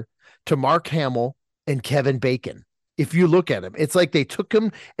answer to Mark Hamill and Kevin Bacon. If you look at him, it's like they took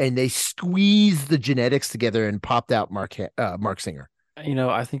him and they squeezed the genetics together and popped out Marc Singer.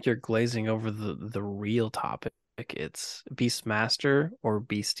 I think you're glazing over the real topic. It's Beastmaster or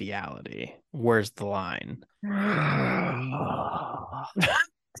bestiality. Where's the line?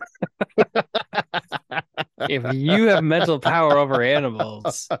 If you have mental power over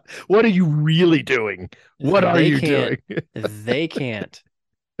animals, what are you really doing? What are you doing? They can't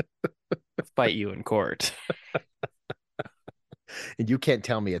fight you in court. And you can't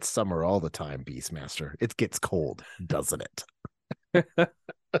tell me it's summer all the time, Beastmaster. It gets cold, doesn't it?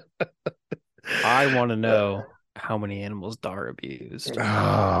 I want to know how many animals Dar abused.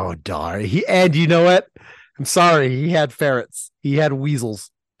 Oh, Dar. And you know what? I'm sorry. He had ferrets. He had weasels.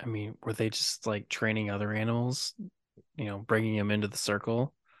 I mean, were they just like training other animals, bringing them into the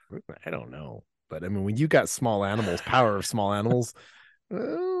circle? I don't know. But I mean, when you got small animals, power of small animals, I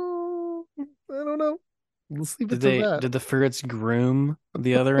don't know. Let's leave it to that. Did the ferrets groom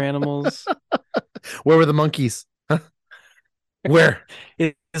the other animals? Where were the monkeys? Huh? Where?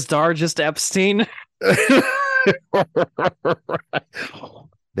 Is Dar just Epstein? They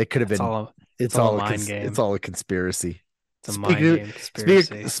could have been. It's all a mind game. It's all a conspiracy. It's a mind game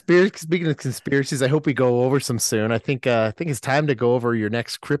conspiracy. Speaking of conspiracies, I hope we go over some soon. I think it's time to go over your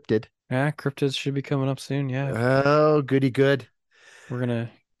next cryptid. Yeah, cryptids should be coming up soon. Yeah. Oh, goody good. We're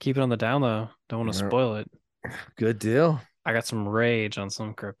gonna keep it on the down low. Don't want to spoil it. Good deal. I got some rage on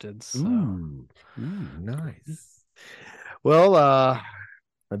some cryptids. So. Ooh, nice. Well,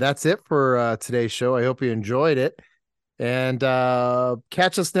 that's it for today's show. I hope you enjoyed it. And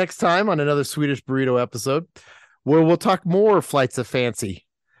catch us next time on another Swedish Burrito episode where we'll talk more Flights of Fancy.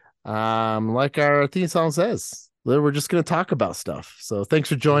 Like our theme song says, we're just going to talk about stuff. So thanks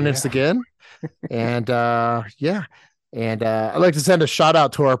for joining us again. And yeah. And I'd like to send a shout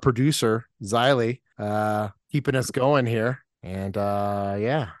out to our producer, Xylee, keeping us going here. And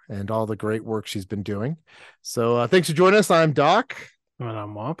and all the great work she's been doing. So thanks for joining us. I'm Doc. And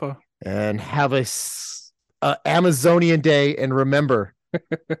I'm Wampa. And have a Amazonian day. And remember,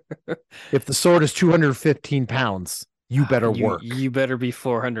 if the sword is 215 pounds, you better work. You better be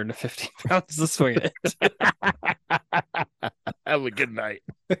 415 pounds to swing it. Have a good night.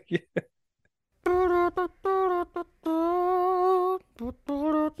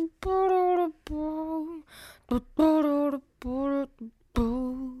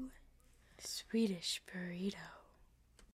 Swedish Burrito.